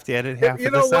gonna have to edit half You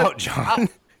of know this what? out, John.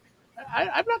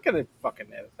 I'm not going to fucking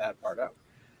edit that part out.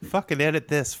 Fucking edit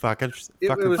this, fucking. It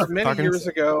was many fucking- years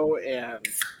ago, and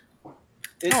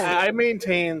I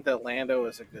maintain that Lando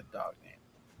is a good dog name.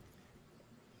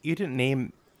 You didn't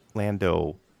name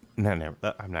Lando. No,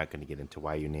 I'm not going to get into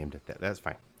why you named it that. That's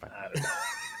fine.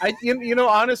 I don't know.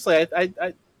 Honestly,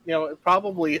 I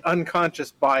probably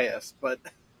unconscious bias, but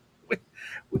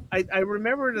I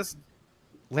remember just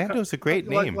Lando's a great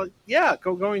like, name.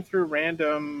 going through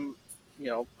random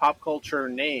pop culture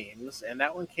names, and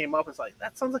that one came up as like,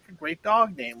 that sounds like a great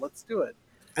dog name. Let's do it.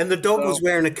 And the dog So- was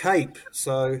wearing a cape,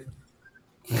 so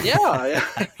Yeah,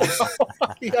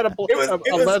 he had a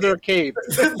was- leather cape.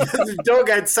 the dog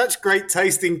had such great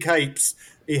taste in capes.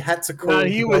 He had to call. No, the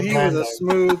he dog was a Mando.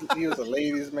 smooth. He was a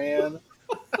ladies' man.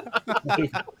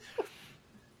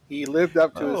 He lived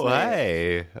up to his Oh,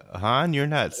 name. hi, Han. You're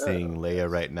not seeing Leia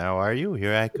right now, are you?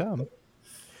 Here I come.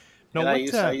 No, And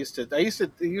what, I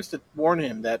used to warn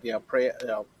him that pray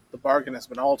the bargain has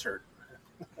been altered.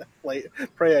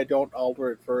 Pray I don't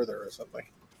alter it further or something.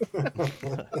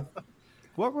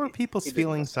 what were people's He didn't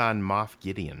feelings on Moff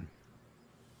Gideon?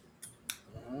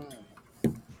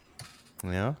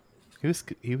 Yeah, he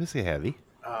was heavy.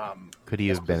 Could he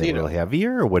have been a little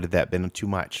heavier, or would have that been too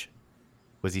much?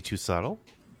 Was he too subtle?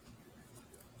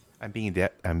 I'm being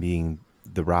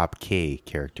the Rob K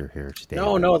character here today.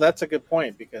 No, that's a good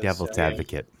point because Devil's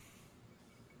advocate.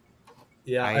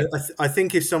 Yeah, I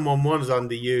think if someone was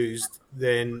underused,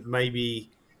 then maybe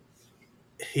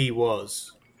he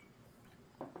was.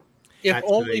 If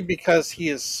actually- only because he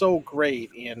is so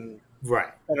great in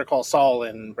Right. Better Call Saul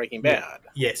and Breaking Bad.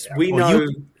 Yes, Yeah. we Well, know.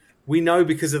 We know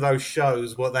because of those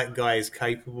shows what that guy is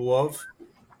capable of,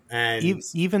 and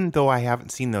Even though I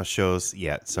haven't seen those shows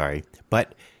yet, sorry,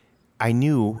 but I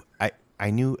knew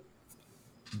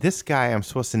this guy. I'm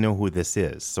supposed to know who this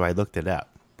is, so I looked it up.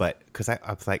 But because I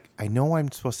was like, I know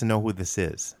I'm supposed to know who this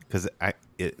is because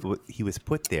he was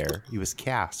put there, he was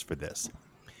cast for this,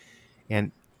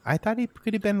 and I thought he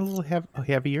could have been a little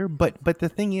heavier. But the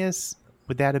thing is,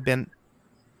 would that have been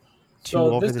too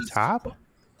over the top?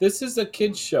 This is a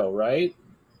kids show, right?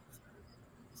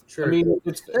 true, I mean,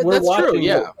 we're That's true, watching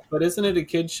yeah. it, but isn't it a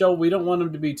kids show? We don't want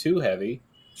him to be too heavy.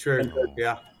 true,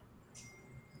 yeah.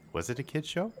 Was it a kids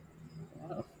show?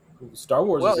 Star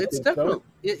Wars. Well, is a it's kids show.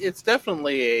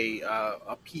 definitely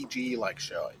a PG like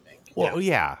show, I think. Well,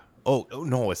 yeah. Oh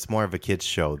no, it's more of a kids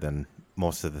show than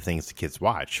most of the things the kids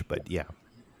watch. But yeah,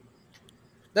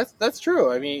 That's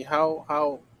true. I mean,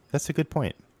 how that's a good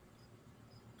point.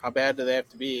 bad do they have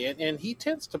to be? And he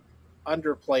tends to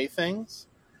underplay things,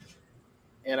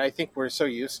 and I think we're so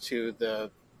used to the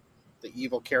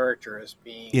evil character as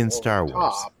being In over Star the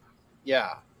Wars. top.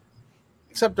 Yeah,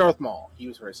 except Darth Maul, he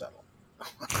was very subtle.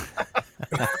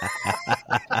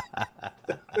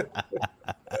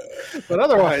 But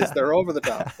otherwise, they're over the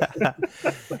top.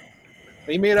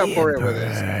 He made up for it with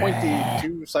his pointy,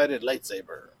 two-sided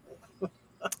lightsaber.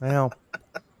 Well,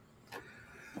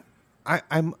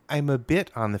 I'm a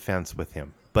bit on the fence with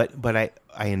him, but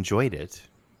I enjoyed it,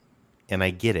 and I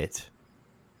get it.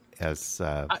 As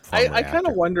I kind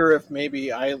of wonder if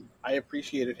maybe I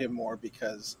appreciated him more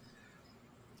because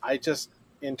I just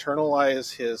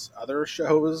internalize his other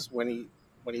shows when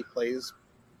he plays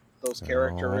those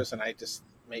characters, and I just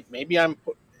maybe I'm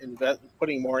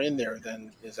putting more in there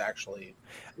than is actually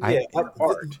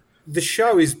part. The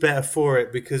show is better for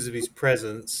it because of his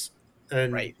presence,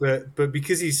 and Right. but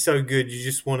because he's so good, you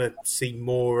just want to see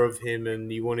more of him,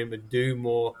 and you want him to do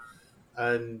more,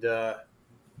 and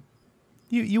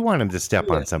you want him to step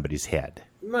on somebody's head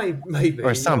maybe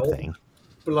or something,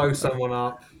 blow someone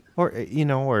up. or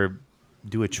or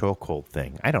do a chokehold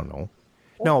thing. I don't know.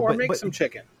 No, or but- make but- some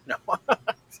chicken. No,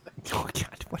 Oh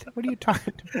God, what are you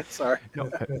talking? sorry. No,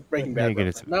 Breaking now Bad. you're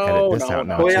reference. gonna edit this no, out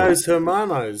now, no. too. Pollos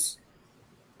Hermanos.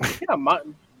 Yeah,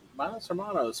 Manos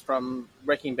Hermanos from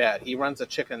Breaking Bad. He runs a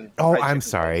chicken. Oh, fried I'm chicken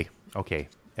sorry. Okay,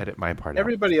 edit my part out.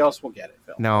 Everybody else will get it,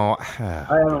 Phil. No,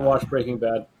 I haven't watched Breaking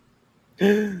Bad.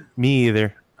 me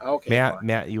either. Okay, fine.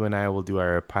 Matt, you and I will do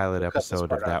our pilot We'll cut this episode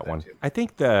part of out that then, one. too. I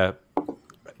think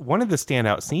one of the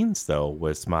standout scenes though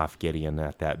was Moff Gideon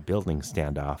at that building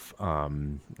standoff.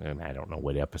 And I don't know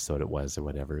what episode it was or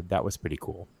whatever. That was pretty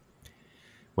cool.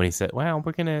 When he said, "Well,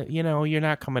 we're gonna, you're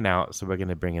not coming out, so we're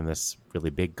gonna bring in this really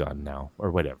big gun now,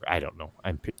 or whatever." I don't know.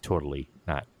 I'm totally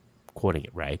not quoting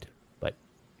it right, but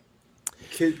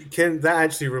That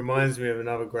actually reminds me of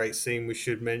another great scene we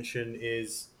should mention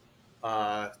is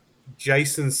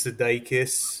Jason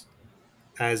Sudeikis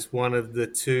as one of the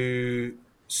two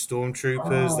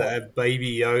stormtroopers that have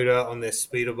Baby Yoda on their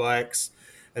speeder bikes,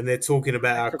 and they're talking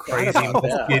about how crazy about Moff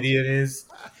that. Gideon is,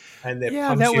 and they're yeah,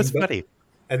 punching, that was funny.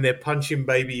 and they're punching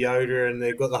Baby Yoda, and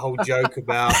they've got the whole joke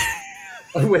about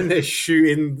when they're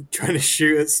trying to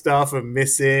shoot at stuff and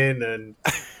missing, and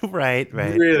right.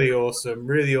 really awesome.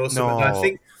 No.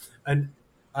 And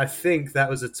I think that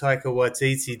was a Taika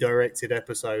Waititi directed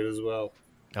episode as well.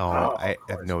 Oh, of I have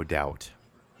course. no doubt.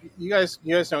 You guys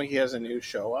know he has a new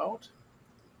show out.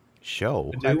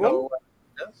 Show. New one? Taika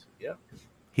does? Yeah.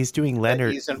 He's doing That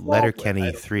Leonard he's involved with. I Letterkenny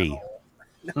don't 3.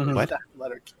 know. What?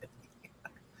 Letterkenny.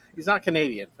 He's not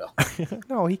Canadian, Phil.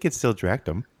 No, he could still direct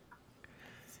them.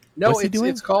 No, What's he doing?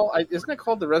 it's called. Isn't it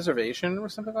called The Reservation or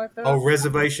something like that? Oh,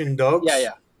 Reservation Dogs.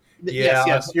 Yeah. Yeah,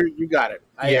 Yes. You got it.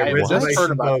 Yeah, I just Reservation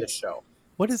heard about Dogs. this show.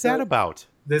 What is that about?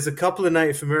 There's a couple of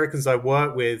Native Americans I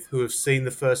work with who have seen the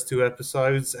first 2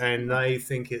 episodes, and they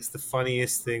think it's the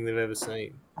funniest thing they've ever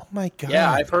seen. Oh my god!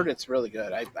 Yeah, I've heard it's really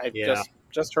good. I Yeah.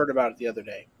 just heard about it the other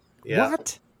day. Yeah.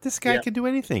 What? This guy Yeah. could do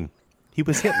anything. He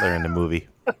was Hitler in the movie.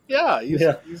 Yeah,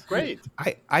 he's great.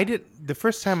 I did the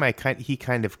first time he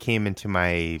kind of came into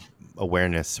my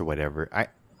awareness or whatever.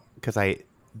 Because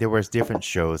there was different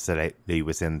shows that he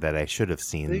was in that I should have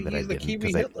seen He's that I the didn't.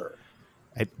 Kiwi Hitler.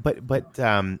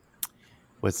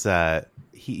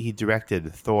 He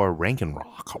directed Thor Ragnarok,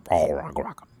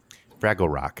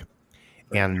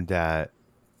 and that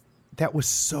was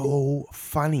so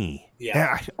funny.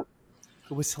 Yeah.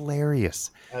 It was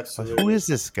hilarious. Absolutely. Who is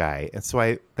this guy? And so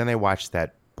I watched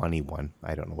that bunny one.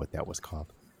 I don't know what that was called.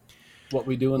 What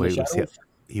we do in Where the shadows?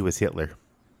 he was Hitler.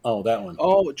 Oh, that one.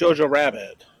 Oh, Jojo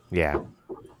Rabbit. Yeah,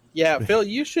 Yeah, Phil,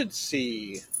 you should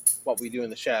see What We Do in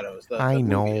the Shadows. I movie, at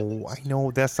know. least. I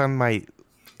know. That's on my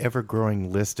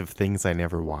ever-growing list of things I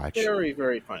never watch. Very,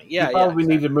 very funny. You Yeah, probably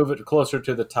exactly. need to move it closer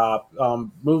to the top.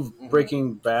 Move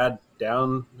Breaking Bad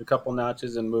down a couple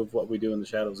notches and move What We Do in the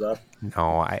Shadows up.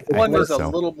 No, I One think is a so.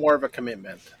 little more of a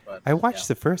commitment. But I watched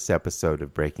the first episode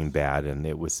of Breaking Bad, and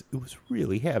it was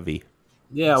really heavy.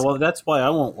 Yeah, well, that's why I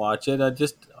won't watch it.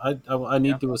 I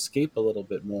need to escape a little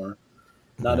bit more.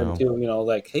 Not No. until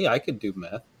like, hey, I could do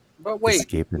meth. But wait,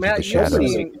 Escape into Matt, the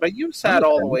shadows. but you sat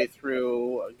all the way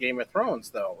through Game of Thrones,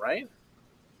 though, right?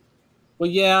 Well,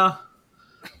 yeah,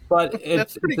 but at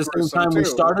That's pretty the same gruesome, time, we too.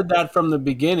 started that from the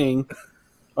beginning,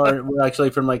 or actually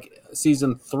from like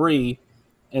season 3,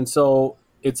 and so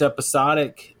it's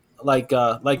episodic, like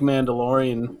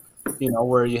Mandalorian,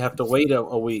 where you have to wait a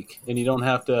week and you don't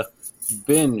have to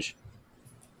binge.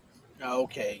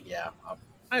 Okay, yeah,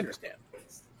 I understand.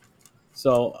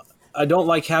 So I don't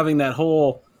like having that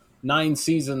whole 9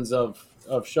 seasons of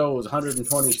shows,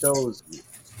 120 shows,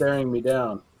 staring me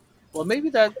down. Well, maybe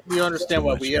that we understand Too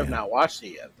why much, we have man. not watched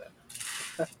it yet.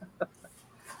 Then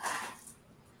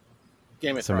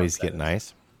Game of Somebody's Thrones, getting that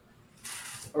nice.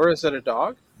 is. Or is it a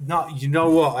dog? No, you know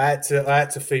what? I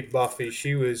had to feed Buffy.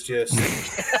 She was just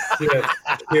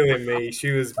killing me.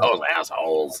 She was Those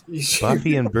assholes.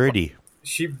 Buffy and Birdie.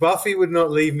 Buffy would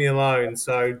not leave me alone,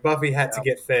 so Buffy had to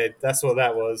get fed. That's what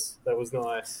that was. That was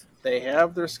nice. They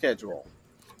have their schedule.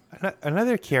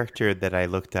 Another character that I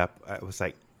looked up was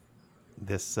like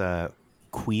this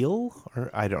Queel,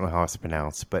 or I don't know how it's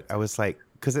pronounced, but I was like,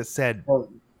 because it said Oh,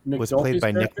 Nick was played Nolte's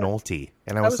by Nick character? Nolte,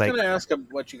 and I I was was like, going to ask him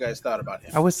what you guys thought about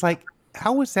him. I was like,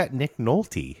 how was that Nick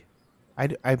Nolte?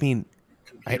 I mean,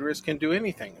 Computers can do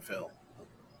anything, Phil.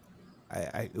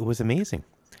 it was amazing.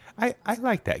 I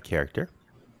like that character.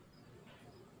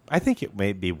 I think it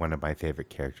may be one of my favorite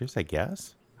characters. I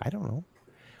guess I don't know.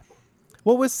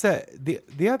 What was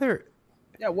the other?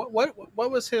 Yeah, what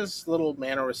was his little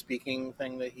manner of speaking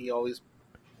thing that he had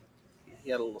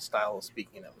a little style of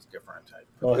speaking that was different.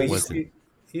 Oh, He he's- used, to,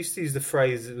 he used to use the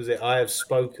phrase, was it, I have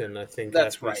spoken, I think.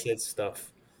 That's after right. He said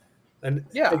stuff. And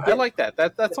Yeah, I again, like that.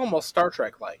 That's almost Star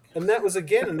Trek like. and that was,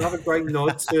 again, another great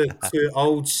nod to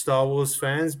old Star Wars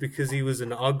fans because he was an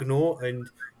Ugnaught and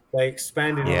they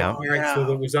expanded Yeah. on a character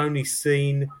that was only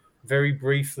seen very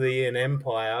briefly in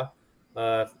Empire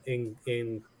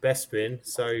in Bespin.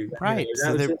 So, Right, that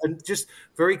so was they're- and just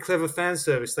very clever fan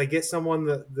service. They get someone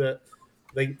that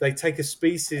they take a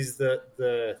species that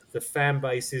the fan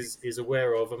base is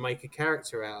aware of and make a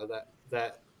character out of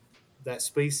that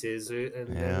species, and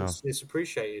Yeah. it's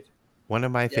appreciated. One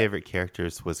of my favorite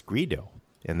characters was Greedo,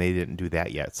 and they didn't do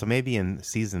that yet. So maybe in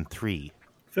season 3.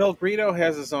 Phil Greedo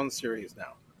has his own series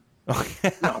now.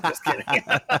 No, I'm just kidding.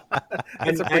 And,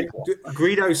 It's a and prequel.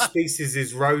 Greedo's species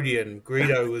is Rhodian.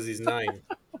 Greedo was his name.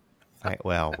 Right.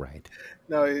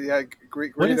 No, yeah,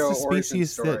 Greedo What is the origin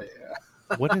species story.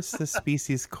 What is the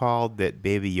species called that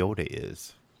Baby Yoda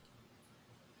is?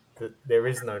 There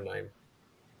is no name.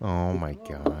 Oh my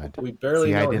God! We barely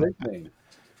See, I know his didn't- name.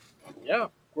 Yeah,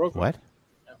 Grogu. What?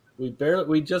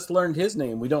 We just learned his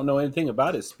name. We don't know anything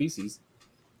about his species.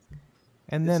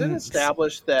 And Is then it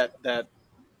established that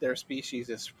their species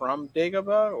is from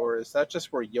Dagobah, or is that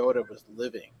just where Yoda was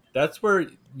living? That's where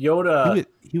Yoda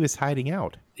he was hiding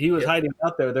out. he was hiding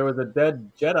out there. There was a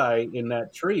dead Jedi in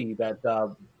that tree that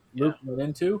Luke went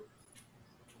into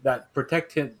that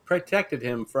protected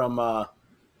him from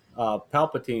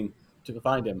Palpatine to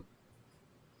find him.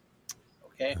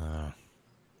 Okay, Uh,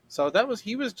 so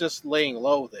he was just laying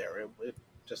low there, it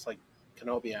just like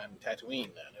Kenobi on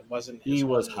Tatooine. Then it wasn't. His He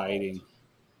was own hiding. world.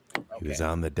 He was Okay.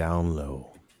 on the down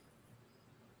low.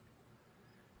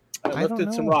 I I don't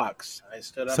lifted some know. rocks. I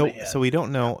stood on my head. So we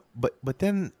don't know, but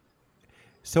then,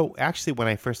 so actually, when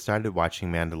I first started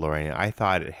watching Mandalorian, I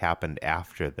thought it happened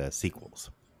after the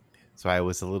sequels. So I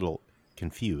was a little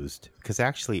confused because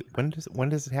actually, when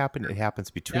does it happen? It happens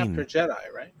After between.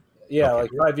 Jedi, right? Yeah,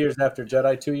 Okay. like 5 years after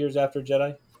Jedi, 2 years after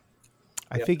Jedi.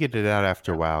 I Yep. figured it out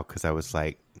after a while because I was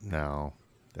like, no,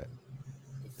 that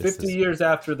 50 years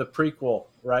after the prequel,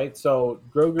 right? So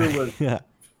Grogu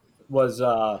was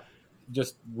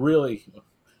just really,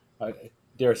 I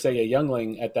dare say, a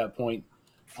youngling at that point.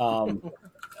 Um,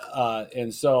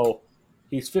 and so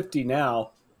he's 50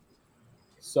 now.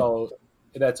 So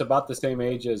that's about the same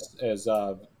age as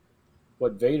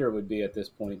what Vader would be at this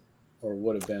point, or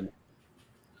would have been.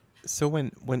 So when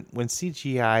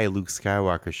CGI Luke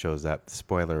Skywalker shows up,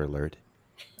 spoiler alert,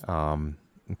 and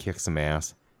kicks some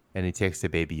ass, and he takes the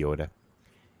Baby Yoda,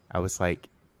 I was like,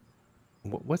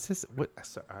 what's this? What?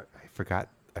 Sorry, I forgot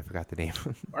the name.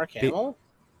 Mark Hamill?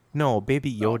 No,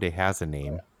 Baby No. Yoda has a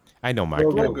name. I know, Mark.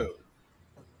 Grogu. Grogu.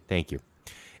 Thank you.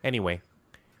 Anyway,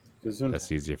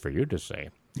 that's easier for you to say.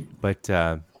 But,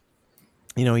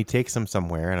 he takes him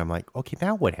somewhere, and I'm like, okay,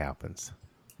 now what happens?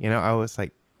 I was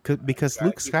like, because Gotta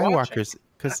Luke keep watching.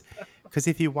 Skywalker's, because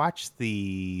if you watch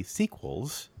the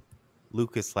sequels,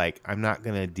 Luke is like, I'm not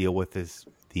going to deal with these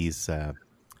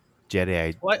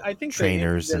Jedi Well, I think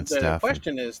trainers the and stuff. The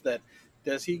question is that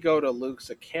does he go to Luke's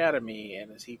academy,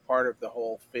 and is he part of the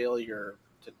whole failure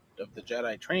of the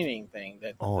Jedi training thing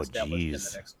that Oh, established in the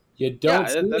geez. next? You don't Yeah,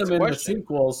 see that's him a in the question.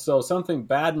 sequels, so something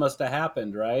bad must have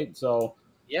happened, right? So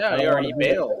Yeah, I don't he wanna-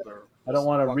 bailed. Or I don't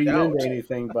want to walked read out. into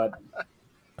anything, but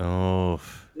Oh,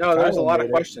 No, there's a Kylo lot of made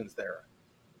it. questions there.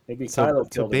 maybe so Kylo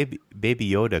killed him. Baby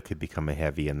Yoda could become a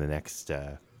heavy in the next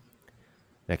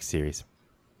series.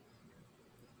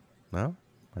 No,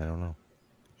 I don't know.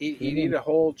 He need a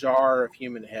whole jar of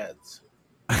human heads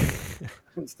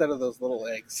instead of those little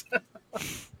eggs.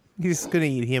 He's gonna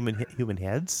eat human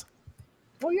heads.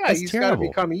 Well, yeah, That's he's got to terrible.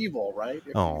 become evil, right?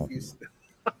 Oh. if he's,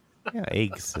 Yeah,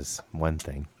 eggs is one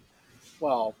thing.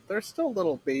 well, they're still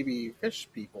little baby fish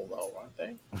people, though, aren't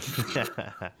they?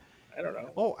 I don't know.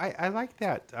 Oh, I like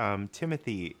that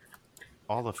Timothy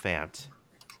Oliphant.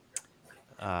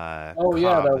 Oh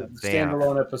yeah, Cobb the Vanth.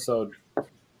 standalone episode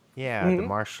Yeah, the Mhm.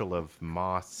 Marshal of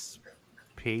Moss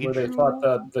Page. where they fought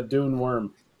the Dune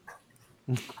worm.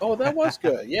 Oh, that was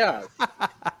good. Yeah,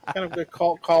 kind of good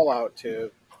call out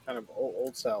to kind of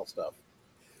old style stuff.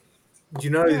 Do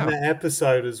you know Yeah. in that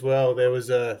episode as well, there was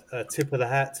a tip of the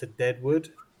hat to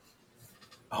Deadwood?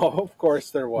 Oh, of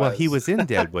course there was. Well, he was in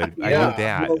Deadwood. I Yeah. know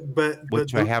that, Well, but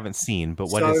which I the- haven't seen. But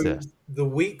what is so this? The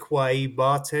Weak Way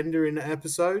bartender in the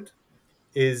episode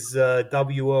is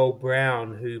W. Earl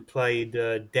Brown, who played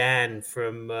Dan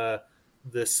from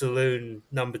the Saloon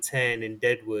Number 10 in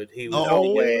Deadwood. He was,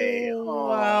 No way. Oh,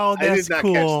 Wow, I did that's not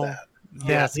cool. catch that.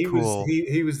 That's he cool. was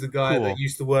he was the guy Cool. that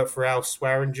used to work for Al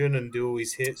Swearingen and do all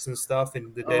his hits and stuff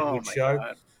in the Oh Deadwood my show.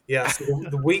 God. Yeah, so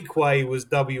the Weak Way was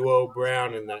W. Earl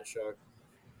Brown in that show.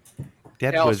 Al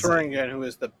Deadwood Swearingen, who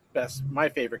is my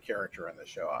favorite character in the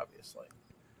show, obviously.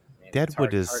 I mean, it's Deadwood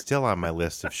hard- is hard- still on my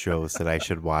list of shows that I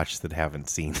should watch that haven't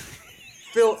seen.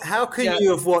 Phil, how can Yeah.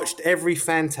 you have watched every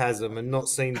Phantasm and not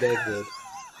seen Deadwood?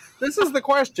 This is the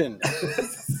question.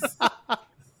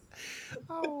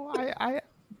 Oh,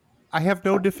 I have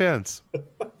no defense.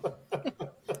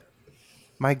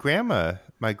 My grandma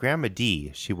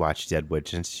Dee, she watched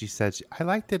Deadwood and she said I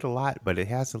liked it a lot, but it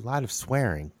has a lot of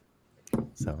swearing.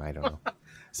 So I don't know.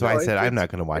 So No, I said it's- I'm not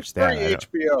going to watch It's that. very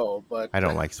HBO, but I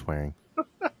don't like swearing.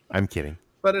 I'm kidding.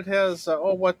 But it has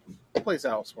what plays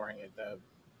Al Swearingen?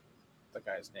 The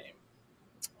guy's name.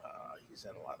 He's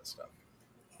in a lot of stuff.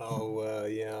 Oh,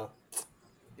 yeah.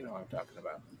 You know what I'm talking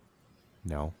about.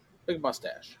 No. Big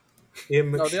mustache.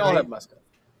 Ian No, they all have McShane. mustache.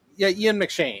 Yeah, Ian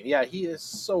McShane. Yeah, he is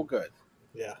so good.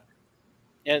 Yeah.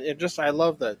 And it just, I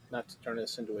love that, not to turn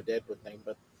this into a Deadwood thing,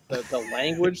 but the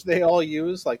language they all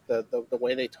use, like the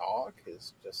way they talk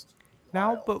is just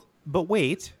Now, wild. but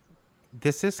wait.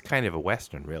 This is kind of a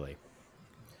Western, really.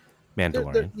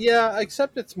 Mandalorian. Yeah,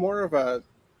 except it's more of a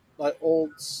like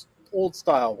old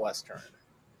style Western.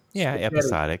 Yeah,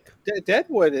 episodic.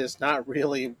 Deadwood is not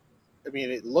really, I mean,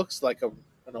 it looks like an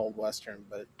old Western,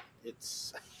 but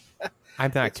it's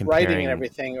I'm not its writing comparing. and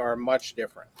everything are much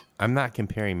different. I'm not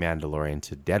comparing Mandalorian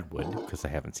to Deadwood because I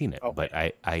haven't seen it. Okay. But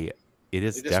it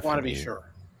is You just want to definitely be sure.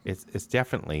 It's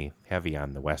definitely heavy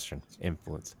on the Western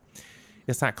influence.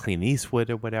 It's not Clint Eastwood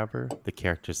or whatever. The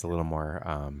character's a little more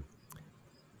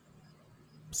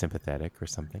sympathetic or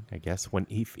something, I guess. When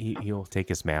he'll take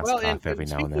his mask Well, off and every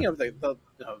now and speaking then.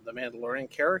 of the Mandalorian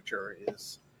character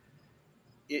is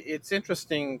it's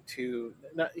interesting to.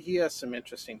 He has some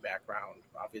interesting background.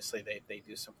 Obviously, they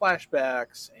do some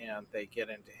flashbacks and they get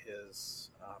into his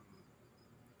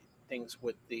things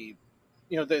with the,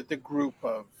 the group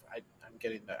of.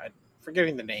 I'm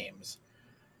forgetting the names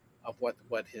of what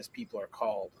his people are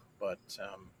called, but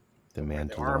The wear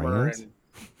the armor Mandalorians. and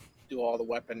do all the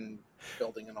weapon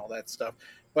building and all that stuff.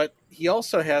 But he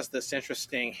also has this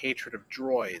interesting hatred of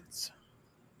droids,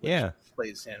 which Yeah.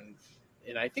 plays in,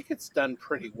 and I think it's done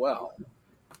pretty well.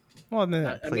 Well, then I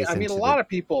that plays mean, into a lot of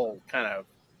people kind of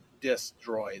diss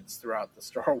droids throughout the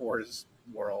Star Wars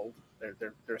world.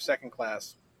 They're second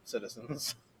class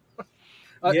citizens.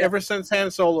 Yeah. Ever since Han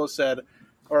Solo said,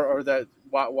 or that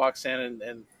walks in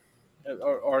and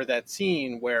or that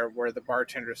scene where the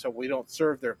bartender said, "We don't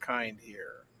serve their kind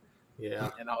here."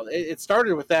 Yeah. And it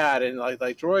started with that, and like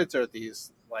droids are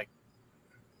these like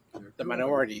the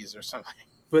minorities or something.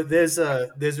 But there's a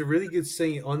really good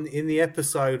scene in the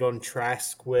episode on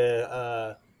Trask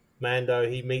where Mando,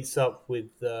 he meets up with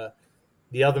the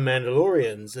other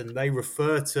Mandalorians, and they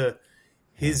refer to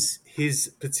his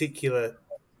particular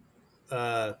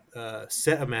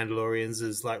set of Mandalorians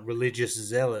as like religious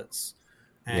zealots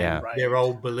and Yeah. their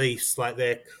old beliefs, like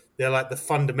they're like the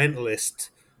fundamentalist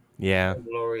Yeah.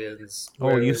 Mandalorians. Oh,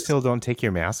 you whereas- still don't take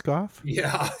your mask off?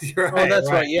 Yeah, you're right. Oh, that's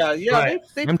right. Yeah. Right.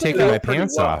 They I'm put it taking my out pretty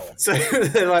pants well. off. So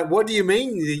they're like, "What do you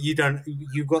mean you don't?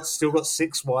 You've still got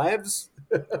 6 wives?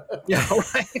 Yeah,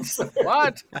 right.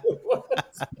 What?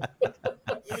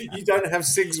 You don't have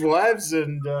 6 wives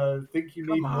and think you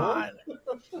need Come more?" on,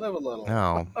 live a little.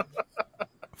 No.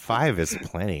 5 is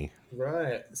plenty.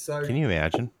 Right. So Can you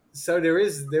imagine? so there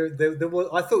was.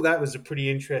 I thought that was a pretty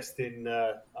interesting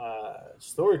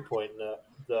story point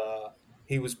that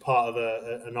he was part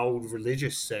of an old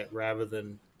religious set rather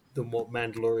than what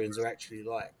Mandalorians are actually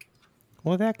like.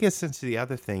 Well, that gets into the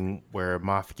other thing where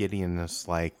Moff Gideon is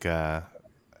like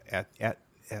at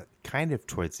kind of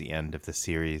towards the end of the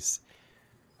series,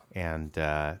 and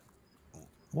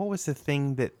what was the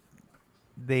thing that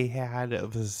they had?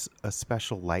 It was a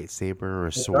special lightsaber or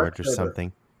a sword or darksaber.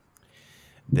 something.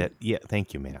 That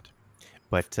thank you, Matt.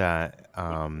 But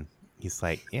he's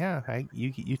like, yeah,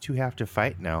 you two have to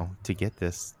fight now to get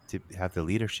this, to have the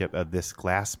leadership of this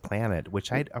glass planet.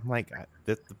 Which I'm like,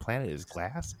 the planet is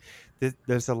glass.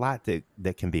 There's a lot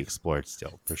that can be explored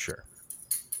still, for sure.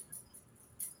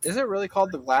 Is it really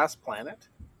called the Glass Planet?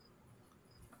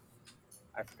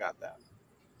 I forgot that.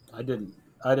 I didn't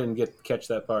catch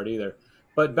that part either.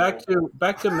 But back to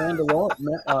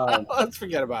Mandalorian. Let's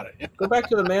forget about it. Go back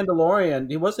to the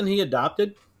Mandalorian. Wasn't he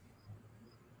adopted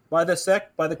by the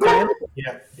clan?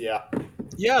 Yeah.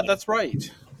 Yeah, that's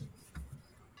right.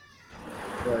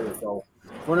 There you go.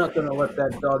 We're not going to let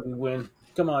that doggy win.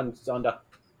 Come on, Zonda.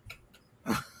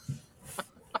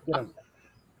 Get him.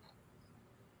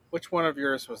 Which one of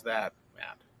yours was that,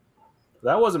 Matt?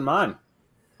 That wasn't mine.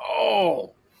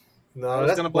 Oh, No, I was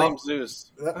that's going to blame Buff-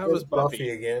 Zeus. That was Buffy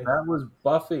again. That was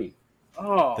Buffy.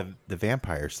 Oh, The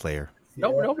Vampire Slayer.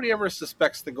 nobody ever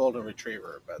suspects the golden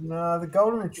retriever, but No, the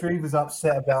golden retriever's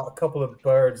upset about a couple of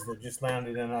birds that just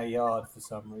landed in her yard for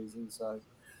some reason. So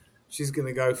she's going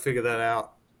to go figure that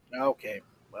out. okay.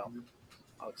 Well,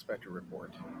 I'll expect a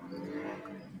report.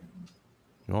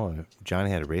 Oh, John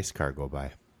had a race car go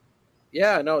by.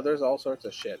 Yeah, no, there's all sorts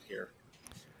of shit here.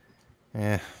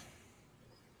 Eh,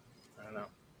 I don't know.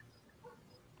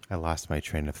 I lost my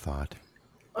train of thought.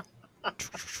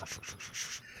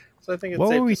 So I think it's What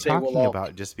safe were we to say talking we'll all...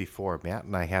 about just before? Matt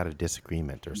and I had a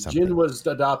disagreement or something. Jin was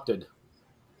adopted.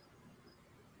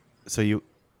 So you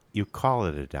call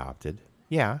it adopted,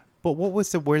 yeah? But what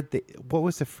was the word? What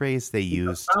was the phrase they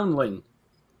used? Foundling.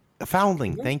 A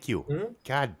foundling. Thank you. Mhm.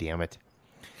 God damn it.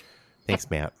 Thanks,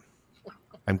 Matt.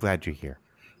 I'm glad you're here.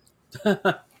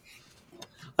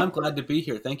 I'm glad to be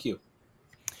here. Thank you.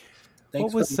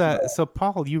 Thanks What was for- so,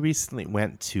 Paul? You recently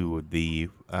went to the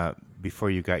before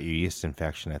you got your yeast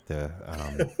infection at the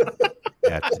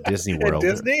at Disney At World.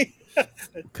 Disney?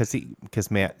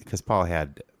 Because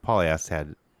Paul S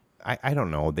had I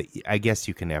don't know that I guess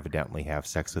you can evidently have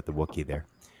sex with the Wookiee there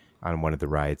on one of the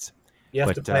rides. You have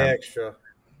But, to pay um, extra.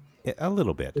 A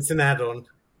little bit. It's an add-on.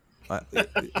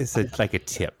 It's like a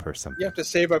tip or something. You have to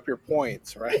save up your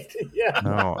points, right? Yeah.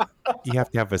 No, you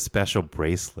have to have a special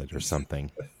bracelet or something.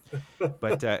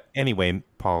 But anyway,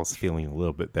 Paul's feeling a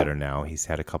little bit better now. He's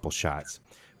had a couple shots,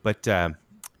 but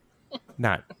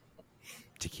not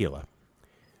tequila.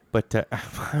 But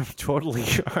I'm totally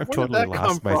that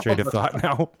lost come my train from? of thought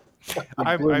now.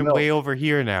 I'm way over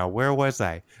here now. Where was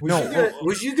I?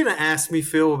 Was you gonna ask me,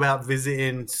 Phil, about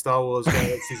visiting Star Wars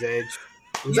Galaxy's Edge?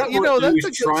 Was that You what know, you that's was a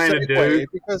good trying to segue do?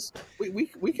 because we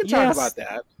can talk Yes. about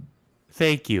that.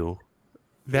 Thank you.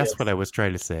 That's what I was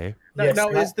trying to say. Now,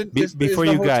 Yes, Before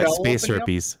the you got hotel space opening up?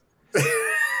 herpes.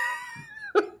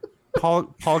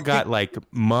 Paul got like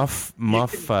muff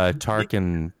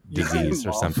Tarkin disease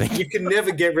or something. You can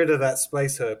never get rid of that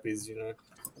space herpes, you know.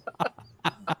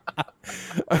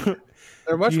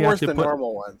 They're much You have worse to than put-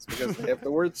 normal ones because they have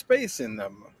the word space in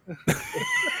them.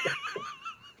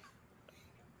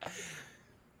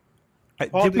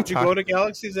 Paul, did you go to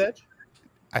Galaxy's Edge?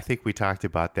 I think we talked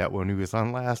about that when he was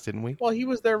on last, didn't we? Well, he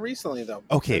was there recently, though.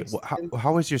 Okay, Since-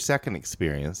 how was your second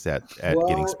experience at Well,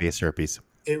 getting space herpes?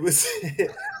 It was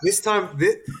this time.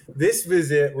 This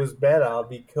visit was better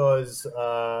because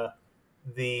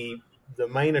the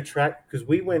main attract because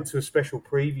we went to a special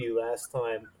preview last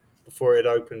time before it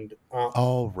opened up.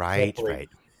 Oh, right.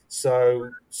 So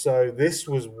this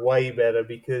was way better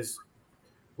because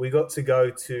we got to go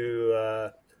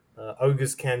to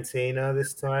Ogre's Cantina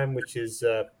this time, which is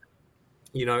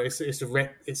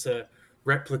it's a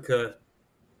replica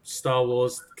Star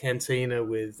Wars cantina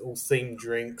with all themed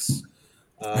drinks,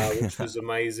 which was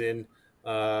amazing.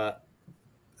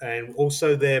 And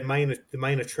also the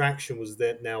main attraction was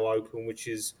that now open, which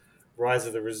is Rise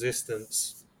of the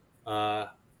Resistance,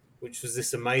 which was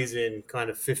this amazing kind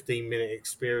of 15-minute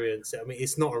experience. I mean,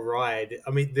 it's not a ride.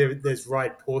 I mean, there's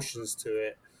ride portions to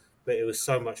it, but it was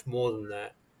so much more than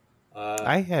that.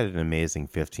 I had an amazing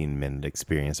 15-minute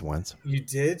experience once. You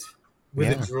did? With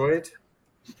Yeah. a droid?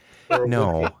 Or a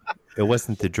No, Wookiee? it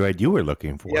wasn't the droid you were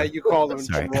looking for. Yeah, you call them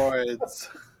Sorry. droids.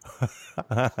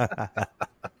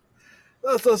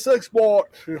 That's a 6-bot.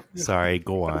 Sorry,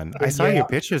 go on. I saw your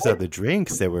pictures of the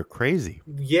drinks. They were crazy.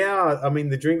 Yeah, I mean,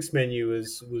 the drinks menu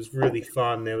was really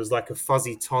fun. There was like a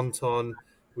fuzzy tauntaun,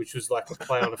 which was like a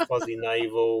play on a fuzzy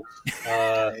navel.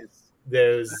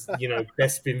 There's,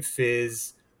 Bespin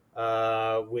Fizz,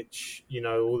 which,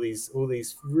 all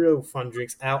these real fun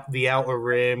drinks. The Outer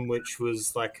Rim, which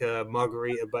was like a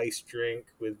margarita-based drink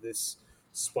with this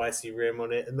spicy rim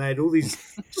on it. And they had all these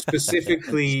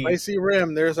specifically... Spicy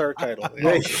Rim, there's our title.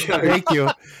 There you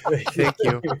go.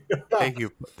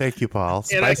 Thank you, Paul.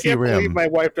 And I Spicy can't believe rim. my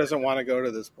wife doesn't want to go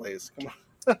to this place. Come on.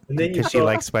 And then Because she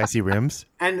likes spicy rims.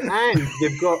 And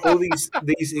they've got all these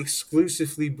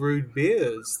exclusively brewed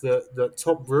beers that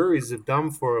top breweries have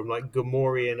done for them, like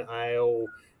Gamorrean Ale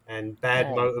and Bad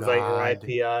Motivator God.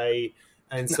 IPA.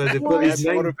 And so they've got Bad these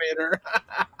names. Motivator.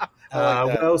 I like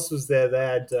What that. else was there? They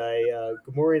had a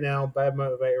Gamorrean Ale, Bad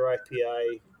Motivator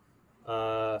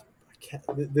IPA.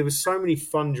 There was so many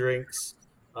fun drinks.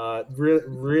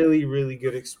 Really, really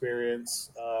good experience.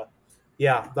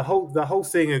 Yeah, the whole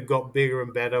thing had got bigger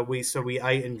and better. We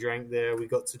ate and drank there. We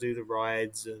got to do the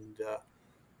rides, and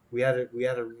we had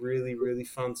a really, really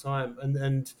fun time.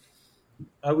 And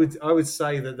I would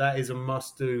say that is a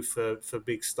must do for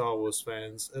big Star Wars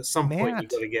fans. At some point, Matt.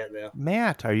 you've got to get there.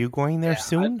 Matt, are you going there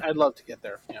soon? I'd love to get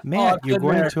there. Yeah. Matt, I've you're been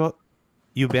going there. to...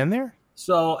 You've been there?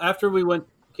 So after we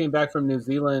came back from New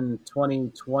Zealand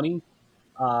 2020,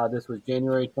 this was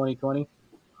January 2020.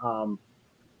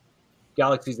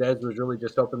 Galaxy's Edge was really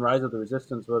just open. Rise of the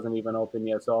Resistance wasn't even open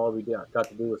yet, so all we got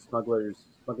to do was Smuggler's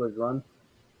Run.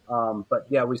 But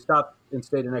yeah, we stopped and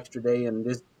stayed an extra day in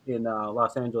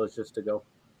Los Angeles just to go.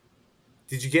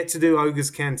 Did you get to do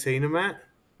Ogre's Cantina, Matt?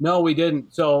 No, we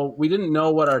didn't. So we didn't know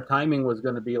what our timing was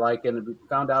going to be like, and we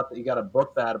found out that you got to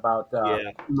book that about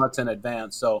 2 months in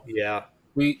advance. So Yeah.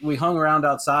 we hung around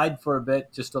outside for a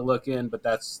bit just to look in, but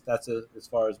that's as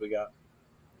far as we got.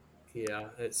 Yeah,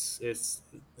 it's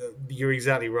you're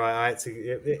exactly right. I had to.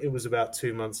 It was about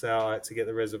 2 months out. I had to get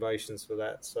the reservations for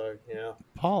that. So yeah,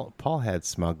 Paul had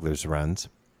smugglers runs.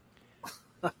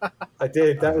 I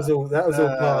did. That was all part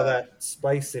of that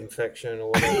space infection or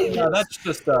whatever. No, that's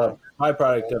just a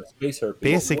byproduct of space herpes.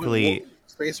 Basically,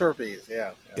 Space herpes,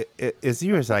 yeah. as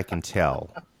near as I can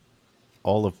tell,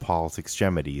 all of Paul's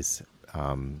extremities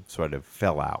sort of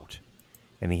fell out,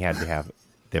 and he had to have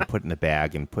them put in a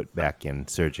bag and put back in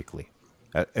surgically.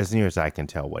 As near as I can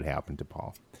tell, what happened to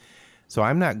Paul. So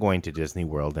I'm not going to Disney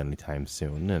World anytime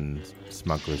soon, and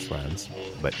Smuggler's Runs,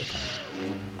 but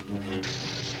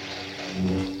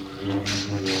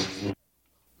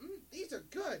These are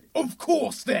good. Of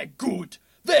course they're good.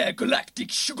 They're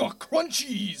galactic sugar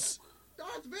crunchies.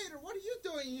 Darth Vader, what are you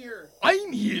doing here?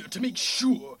 I'm here to make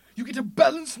sure you get a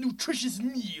balanced, nutritious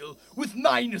meal with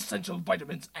 9 essential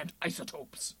vitamins and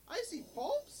isotopes. I see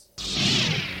pulps.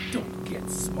 Don't get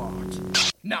smart.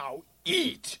 Now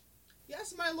eat.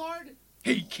 Yes, my lord.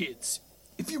 Hey kids,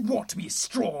 if you want to be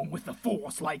strong with the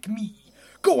Force like me,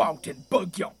 go out and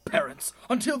bug your parents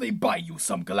until they buy you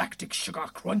some galactic sugar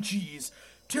crunchies.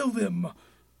 Tell them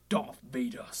Darth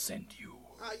Vader sent you.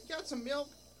 You got some milk?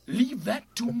 Leave that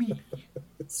to me.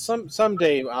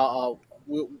 someday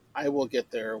I will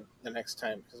get there the next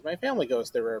time because my family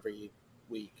goes there every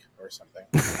week or something.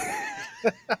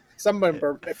 Some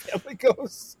member of my family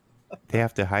goes. They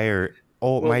have to hire.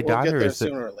 Oh, We'll my daughter get there is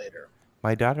sooner or later.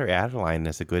 my daughter Adeline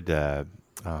is a good dog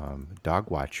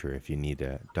watcher. If you need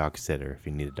a dog sitter,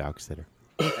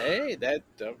 Hey, that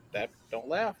don't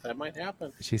laugh. That might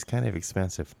happen. she's kind of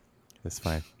expensive. That's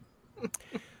fine.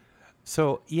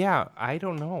 So yeah, I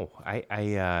don't know.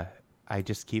 I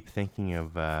just keep thinking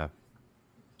of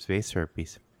space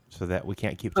herpes, so that we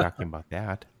can't keep talking about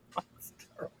that.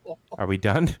 Are we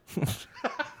done?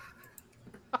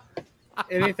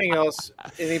 Anything else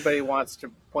anybody wants to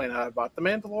point out about the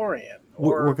Mandalorian?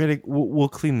 We'll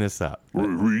clean this up.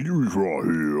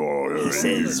 This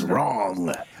is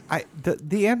wrong.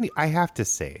 The end. I have to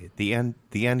say the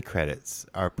end credits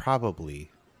are probably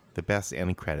the best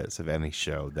end credits of any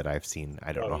show that I've seen.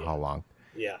 I don't know how long.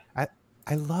 Yeah.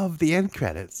 I love the end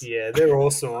credits. Yeah, they're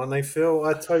awesome, aren't they, Phil?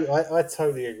 I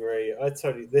totally agree.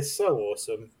 They're so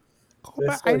awesome.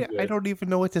 They're so I good. don't even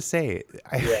know what to say.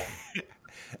 Yeah.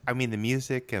 I mean, the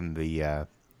music and the,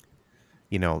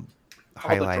 the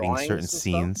highlighting drawings certain and stuff?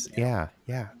 scenes. Yeah.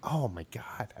 Oh my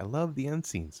God, I love the end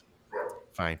scenes.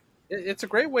 Fine. It's a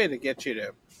great way to get you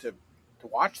to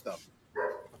watch them.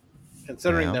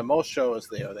 Considering Yeah. that most shows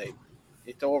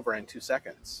it's over in 2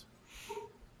 seconds,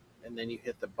 and then you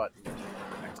hit the button. To the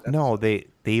next episode. No, they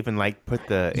even like put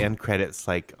the end credits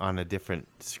like on a different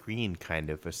screen, kind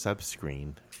of a sub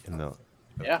screen in the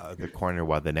the corner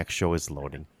while the next show is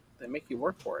loading. They make you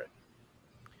work for it.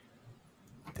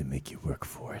 They make you work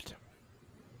for it.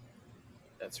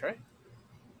 That's right.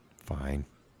 Fine.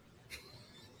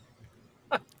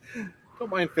 Don't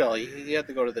mind Phil. He had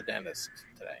to go to the dentist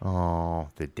today. Oh,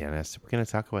 the dentist. We're gonna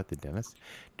talk about the dentist.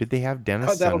 Did they have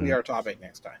dentists? That'll be our topic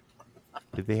next time.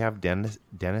 Did they have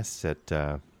dentists at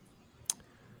on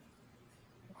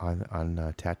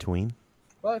Tatooine?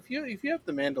 Well, if you have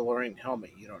the Mandalorian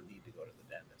helmet, you don't need to go to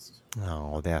the dentist.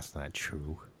 No, that's not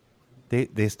true.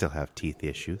 They still have teeth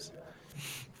issues.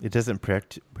 It doesn't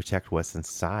protect what's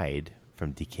inside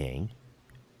from decaying.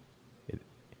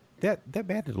 That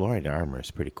Mandalorian armor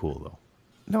is pretty cool, though.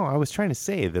 No, I was trying to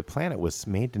say the planet was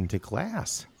made into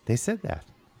glass. They said that.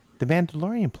 The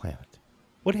Mandalorian planet.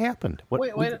 What happened?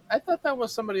 Wait! I thought that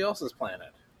was somebody else's planet.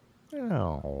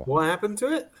 No. What happened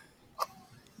to it?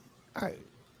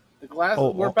 The glass.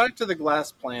 We're back to the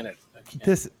glass planet.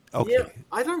 Okay. Yeah,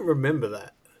 I don't remember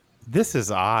that. This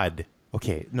is odd.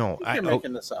 Okay, no. You're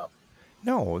making this up.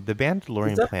 No, the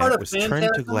Mandalorian that part planet of was turned to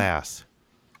Phantasm? glass.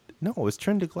 No, it was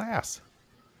turned to glass.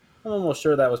 I'm almost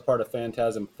sure that was part of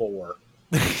Phantasm 4.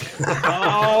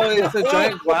 Oh, it's a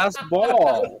giant glass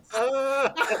ball.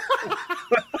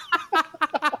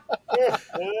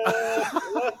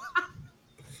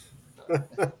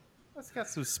 It's got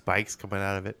some spikes coming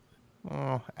out of it.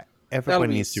 Oh, everyone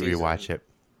be needs to rewatch it.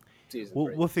 Season We'll,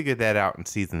 3. we'll figure that out in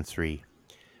season 3,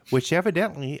 which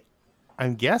evidently,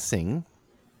 I'm guessing,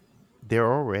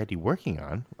 they're already working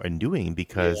on and doing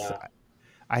because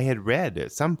I had read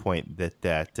at some point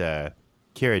that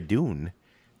Cara Dune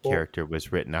character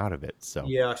was written out of it. So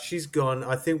Yeah, she's gone.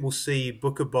 I think we'll see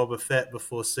Book of Boba Fett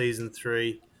before season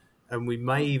 3, and we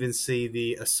may even see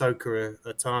the Ahsoka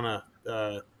Atana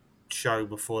show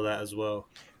before that as well.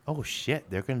 Oh shit,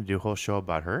 they're going to do a whole show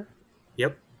about her?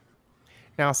 Yep.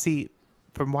 Now, see,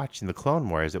 from watching the Clone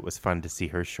Wars, it was fun to see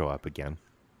her show up again.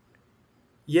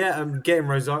 Yeah, I'm getting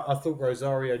Rosario. I thought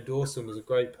Rosario Dawson was a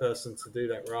great person to do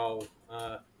that role.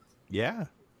 Yeah.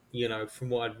 You know, from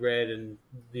what I'd read and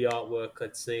the artwork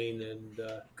I'd seen, and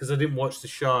because I didn't watch the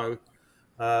show,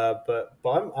 but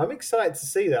I'm excited to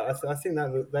see that. I think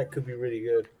that could be really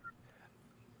good.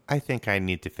 I think I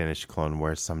need to finish Clone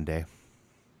Wars someday.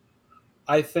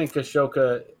 I think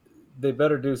Ashoka, they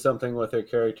better do something with her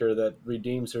character that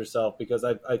redeems herself, because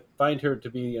I find her to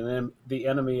be the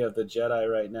enemy of the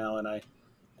Jedi right now, and I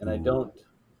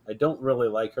don't really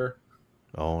like her.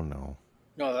 Oh no,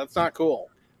 No, that's not cool.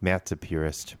 Matt's a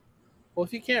purist. Well,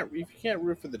 if you can't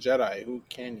root for the Jedi, who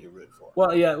can you root for?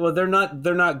 Well, yeah, well they're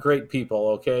not great people.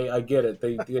 Okay, I get it.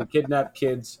 They kidnap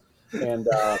kids and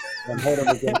hold them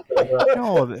against.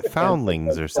 No, the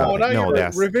foundlings or Oh, something. now No, you're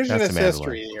that's revisionist the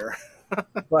history here.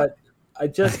 But I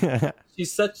just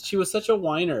she was such a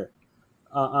whiner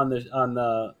on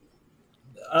the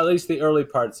at least the early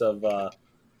parts of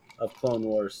Clone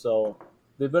Wars. So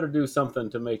they better do something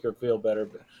to make her feel better.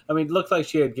 I mean, it looked like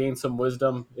she had gained some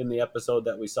wisdom in the episode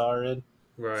that we saw her in.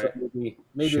 Right. So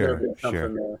maybe Sure, there'll be something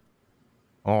sure. there.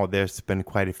 Oh, there's been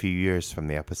quite a few years from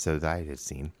the episodes I had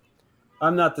seen.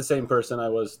 I'm not the same person I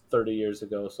was 30 years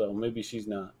ago, so maybe she's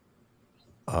not.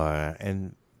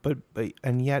 And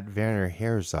and yet Werner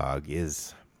Herzog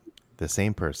is the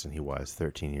same person he was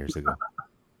 13 years ago.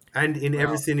 And in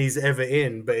everything he's ever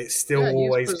in, but it's still Yeah, he's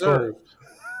always preserved. cool.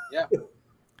 Yeah.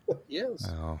 Yes.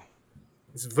 Oh,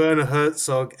 It's Werner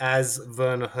Herzog as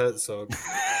Werner Herzog.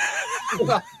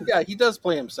 Well, yeah, he does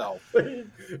play himself. But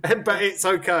it's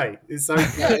okay. It's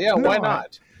okay. Yeah, why No,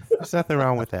 not? there's nothing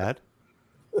wrong with that.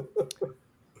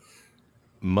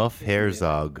 Muff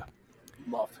Herzog.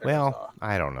 Muff Well, Herzog.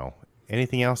 I don't know.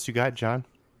 Anything else you got, John?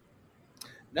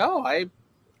 No, I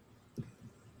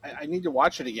need to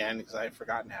watch it again because I've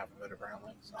forgotten half of it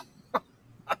apparently. So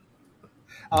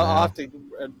I'll have to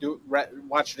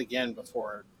watch it again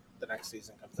before the next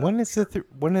season comes out.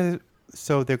 When is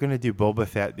so they're going to do Boba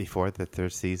Fett before the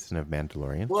third season of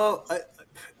Mandalorian? Well,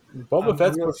 Boba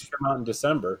Fett's I'm not supposed to come out in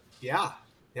December. yeah.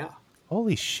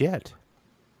 Holy shit!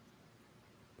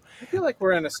 I feel like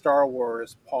we're in a Star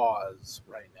Wars pause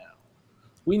right now.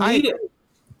 We need it.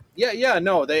 Yeah,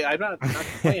 no, I'm not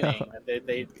complaining.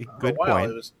 they for a Good while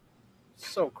point. it was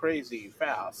so crazy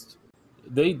fast.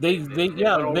 They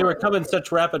were coming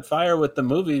such rapid fire with the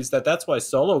movies that's why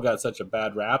Solo got such a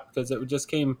bad rap, because it just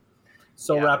came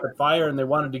so Yeah. rapid fire, and they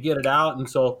wanted to get it out, and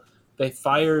so they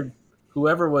fired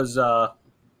whoever was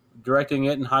directing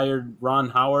it and hired Ron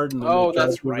Howard. And then Oh, they tried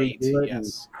that's to right. redo it,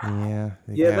 Yes. Yeah,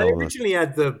 Yeah, they all those- originally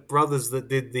had the brothers that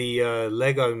did the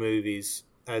Lego movies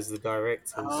as the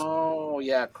directors. Oh,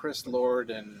 yeah, Chris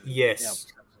Lord and Yes.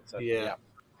 yeah.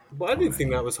 But I didn't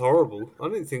think that was horrible. I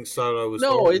didn't think Solo was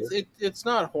No, horrible. it's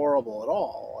not horrible at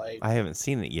all. I haven't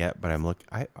seen it yet, but I'm look.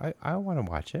 I want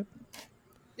to watch it.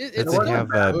 It's Does it not have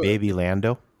good. Baby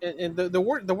Lando? And the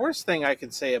worst thing I can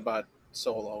say about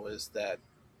Solo is that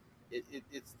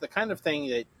it's the kind of thing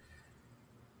that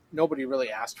nobody really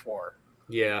asked for.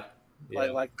 Yeah.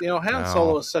 Like Han No.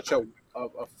 Solo is such a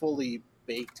fully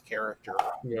baked character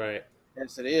Right.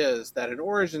 as it is that an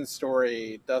origin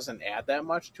story doesn't add that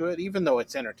much to it, even though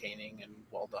it's entertaining and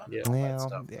well done. Yeah. And all that Well,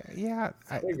 stuff. yeah.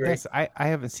 I agree. guess I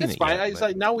haven't seen It's it fine. yet. It's but-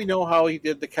 like now we know how he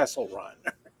did the Kessel Run.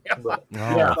 But,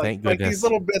 oh, thank like goodness. these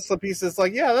little bits and pieces.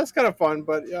 Like, yeah, that's kind of fun,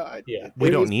 but Yeah. we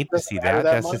it don't was- need to see matter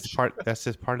that. That's much. just part. That's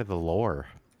just part of the lore.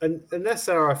 and that's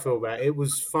how I feel about it. It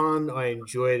was fun. I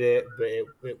enjoyed it, but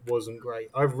it wasn't great.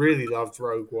 I really loved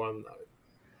Rogue One, though.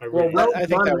 I really Well, I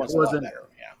think that one's a lot wasn't- better.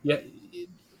 Yeah.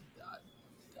 Yeah,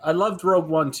 I loved Rogue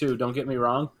One too. Don't get me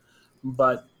wrong,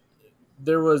 but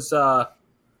there was. I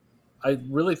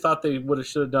really thought they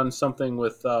should have done something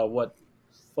with what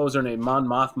was her name, Mon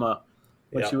Mothma,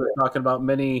 when Yeah. she was talking about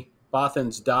many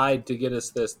Bothans died to get us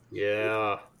this.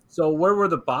 Yeah. So where were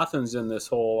the Bothans in this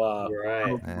whole?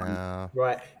 Right.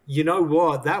 Right. You know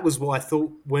what? That was what I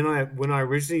thought when I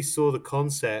originally saw the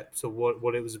concept of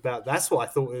what it was about. That's what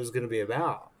I thought it was going to be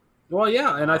about. Well,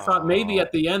 yeah, and I thought maybe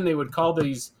at the end they would call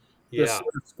this Yeah.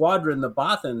 squadron the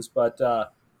Bothans, but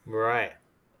Right.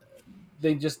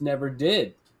 they just never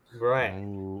did. Right.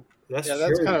 Ooh. That's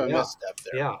That's true. kind of a yeah. misstep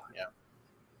there. Yeah.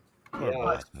 Yeah. Yeah,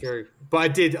 that's true. But I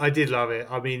did love it.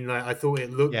 I mean, I thought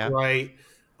it looked Yeah. great.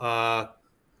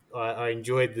 I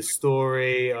enjoyed the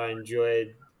story. I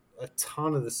enjoyed a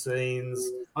ton of the scenes.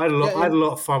 I had a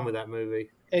lot of fun with that movie.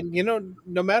 And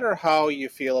no matter how you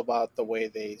feel about the way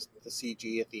the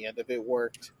CG at the end of it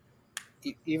worked,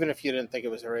 even if you didn't think it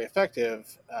was very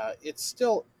effective, it's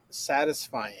still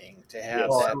satisfying to have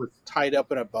Yes. that tied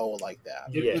up in a bow like that.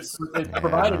 Yes. It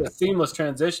provided a seamless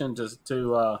transition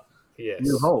to Yes.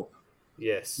 New Hope.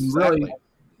 Yes. Really Exactly.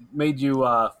 made you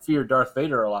fear Darth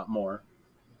Vader a lot more.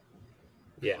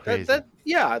 Yeah. Crazy.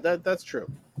 That's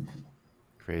true.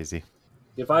 Crazy.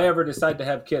 If I ever decide to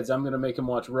have kids, I'm going to make them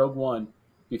watch Rogue One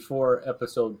before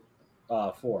Episode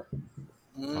 4. Oh,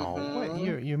 what?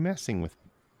 You're messing with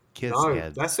kids' No,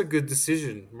 heads. that's a good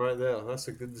decision right there. That's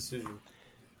a good decision.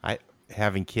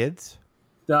 Having kids?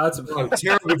 No, that's Oh,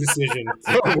 terrible decision.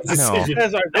 Terrible decision.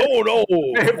 As I no.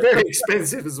 Very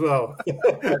expensive as well.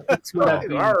 that's going to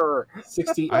be Arr.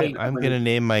 68. I'm gonna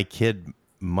name my kid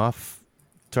Muff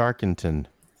Tarkenton.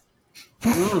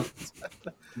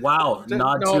 Wow!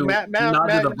 Nod No, to Matt, nod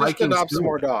to the just Vikings. adopt some too.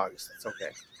 more dogs. That's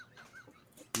okay.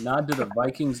 Nod to the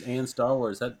Vikings and Star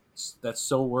Wars. That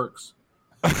so works.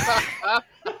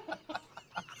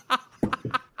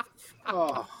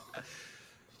 Oh,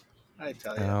 I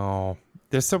tell you. Oh,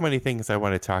 there's so many things I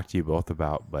want to talk to you both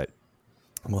about, but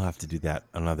we'll have to do that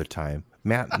another time.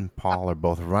 Matt and Paul are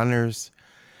both runners.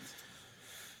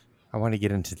 I want to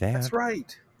get into that. That's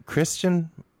right. Christian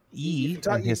You E can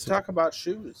talk, and you can talk about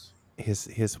shoes.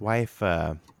 his wife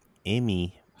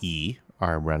Amy E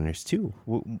are runners too.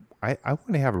 I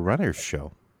want to have a runners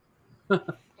show. I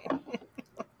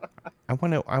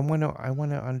want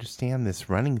to understand this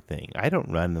running thing. I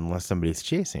don't run unless somebody's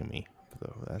chasing me.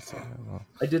 though. That's well,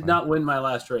 I did not win my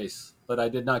last race, but I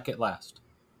did not get last.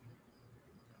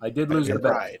 I did lose the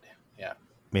bet. Pride. Yeah.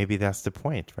 maybe that's the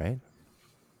point, right?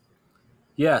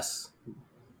 Yes,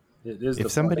 it is.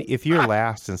 If you're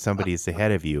last and somebody's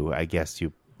ahead of you, I guess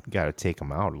you got to take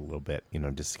them out a little bit.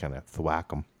 Just kind of thwack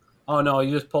them. Oh no,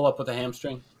 you just pull up with a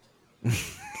hamstring.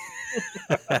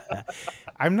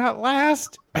 I'm not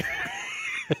last.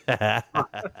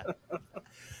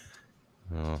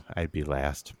 Oh, I'd be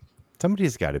last.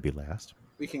 Somebody's got to be last.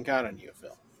 We can count on you,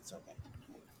 Phil. It's okay.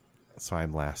 So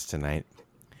I'm last tonight.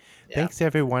 Yeah. Thanks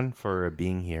everyone for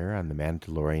being here on the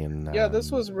Mandalorian. Yeah,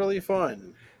 this was really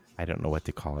fun. I don't know what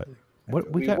to call it.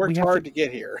 What We worked hard to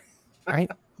get here.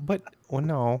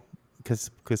 No,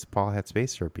 because Paul had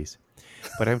space herpes.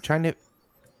 But I'm trying to.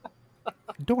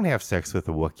 Don't have sex with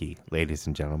a Wookiee, ladies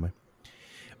and gentlemen.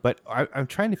 But I'm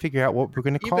trying to figure out what we're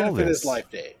going to call Even if this. it is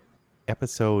Life Day.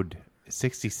 Episode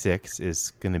 66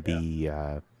 is going to be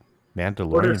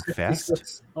Mandalorian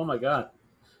Fest. Oh my god!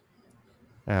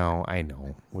 Oh, I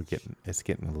know. It's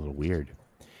getting a little weird.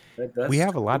 That's We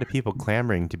have a lot of people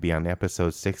clamoring to be on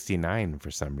episode 69 for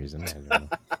some reason. I don't know.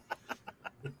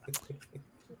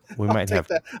 We might have.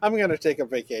 I'm going to take a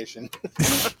vacation.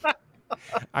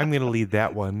 I'm going to lead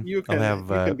that one. You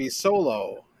can be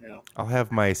solo. I'll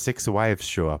have my 6 wives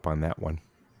show up on that one.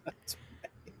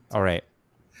 All right.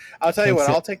 I'll tell you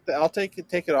what. Thanks, I'll take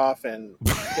it off and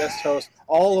guest host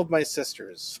all of my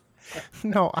sisters.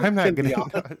 No, I'm not going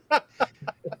to.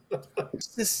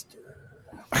 Sister.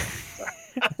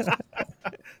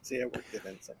 See, I worked it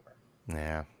in somewhere.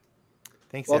 Yeah.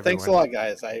 Thanks. Well, everyone. thanks a lot,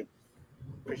 guys. I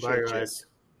appreciate Bye, you. guys.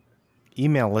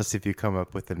 Email us if you come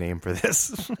up with a name for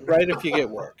this. Right if you get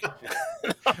work.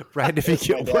 Right if you As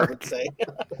my get dad work. would say.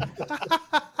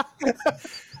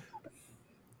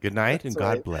 Good night and That's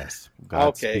God right. bless. Okay.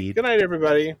 Godspeed. Good night,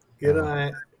 everybody. Good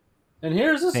night. And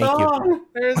here's a Thank you. song.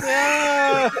 There's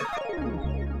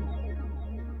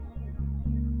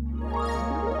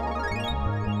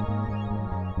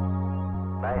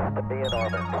Nice to be in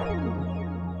orbit.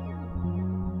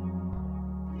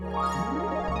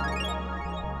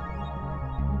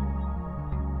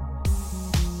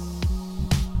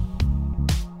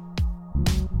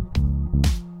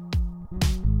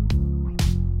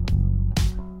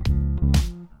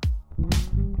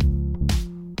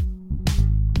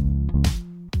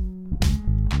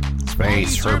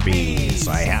 Space herpes.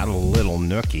 I had a little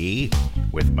nookie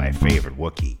with my favorite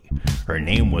Wookiee. Her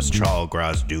name was Chal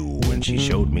Grazdu, and she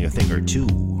showed me a thing or two.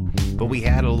 But we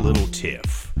had a little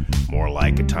tiff, more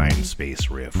like a time-space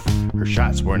riff. Her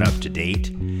shots weren't up to date,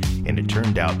 and it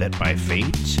turned out that my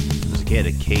fate was to get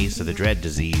a case of the dread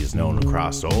disease known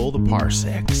across all the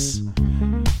parsecs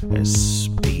as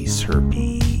space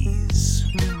herpes.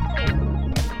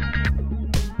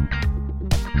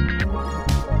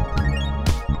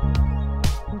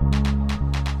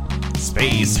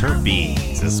 Space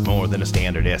herpes is more than a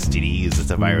standard STDs.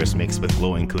 It's a virus mixed with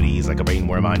glowing cooties, like a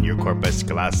brainworm on your corpus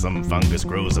callosum. Fungus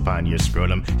grows upon your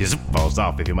scrotum. Your zip falls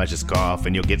off if you much just cough,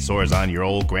 and you'll get sores on your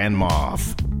old grand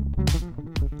moth.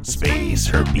 Space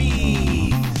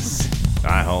herpes.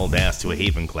 I hauled ass to a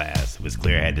Haven class. It was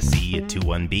clear I had to see it to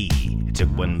 1B. It took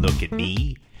one look at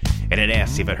me, and it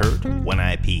asked if it hurt when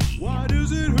I pee. Why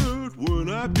does it hurt when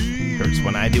I pee? Hurts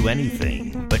when I do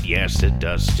anything, but yes, it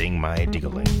does sting my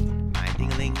diggling. My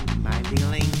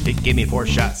dingling. It gave me 4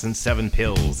 shots and 7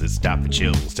 pills. It stopped the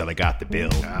chills till I got the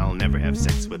bill. I'll never have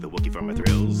sex with a Wookiee for my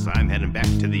thrills. I'm heading back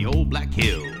to the old Black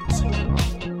Hills.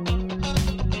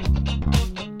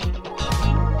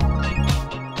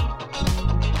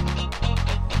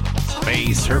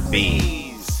 Space herpes.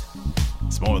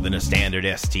 It's more than a standard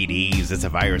STDs. It's a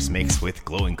virus mixed with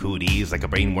glowing cooties, like a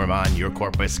brainworm on your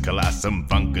corpus callosum.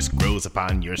 Fungus grows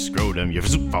upon your scrotum. Your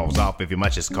soup falls off if you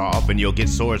much as cough, and you'll get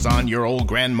sores on your old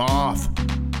grand moth.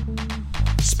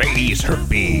 Space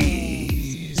herpes.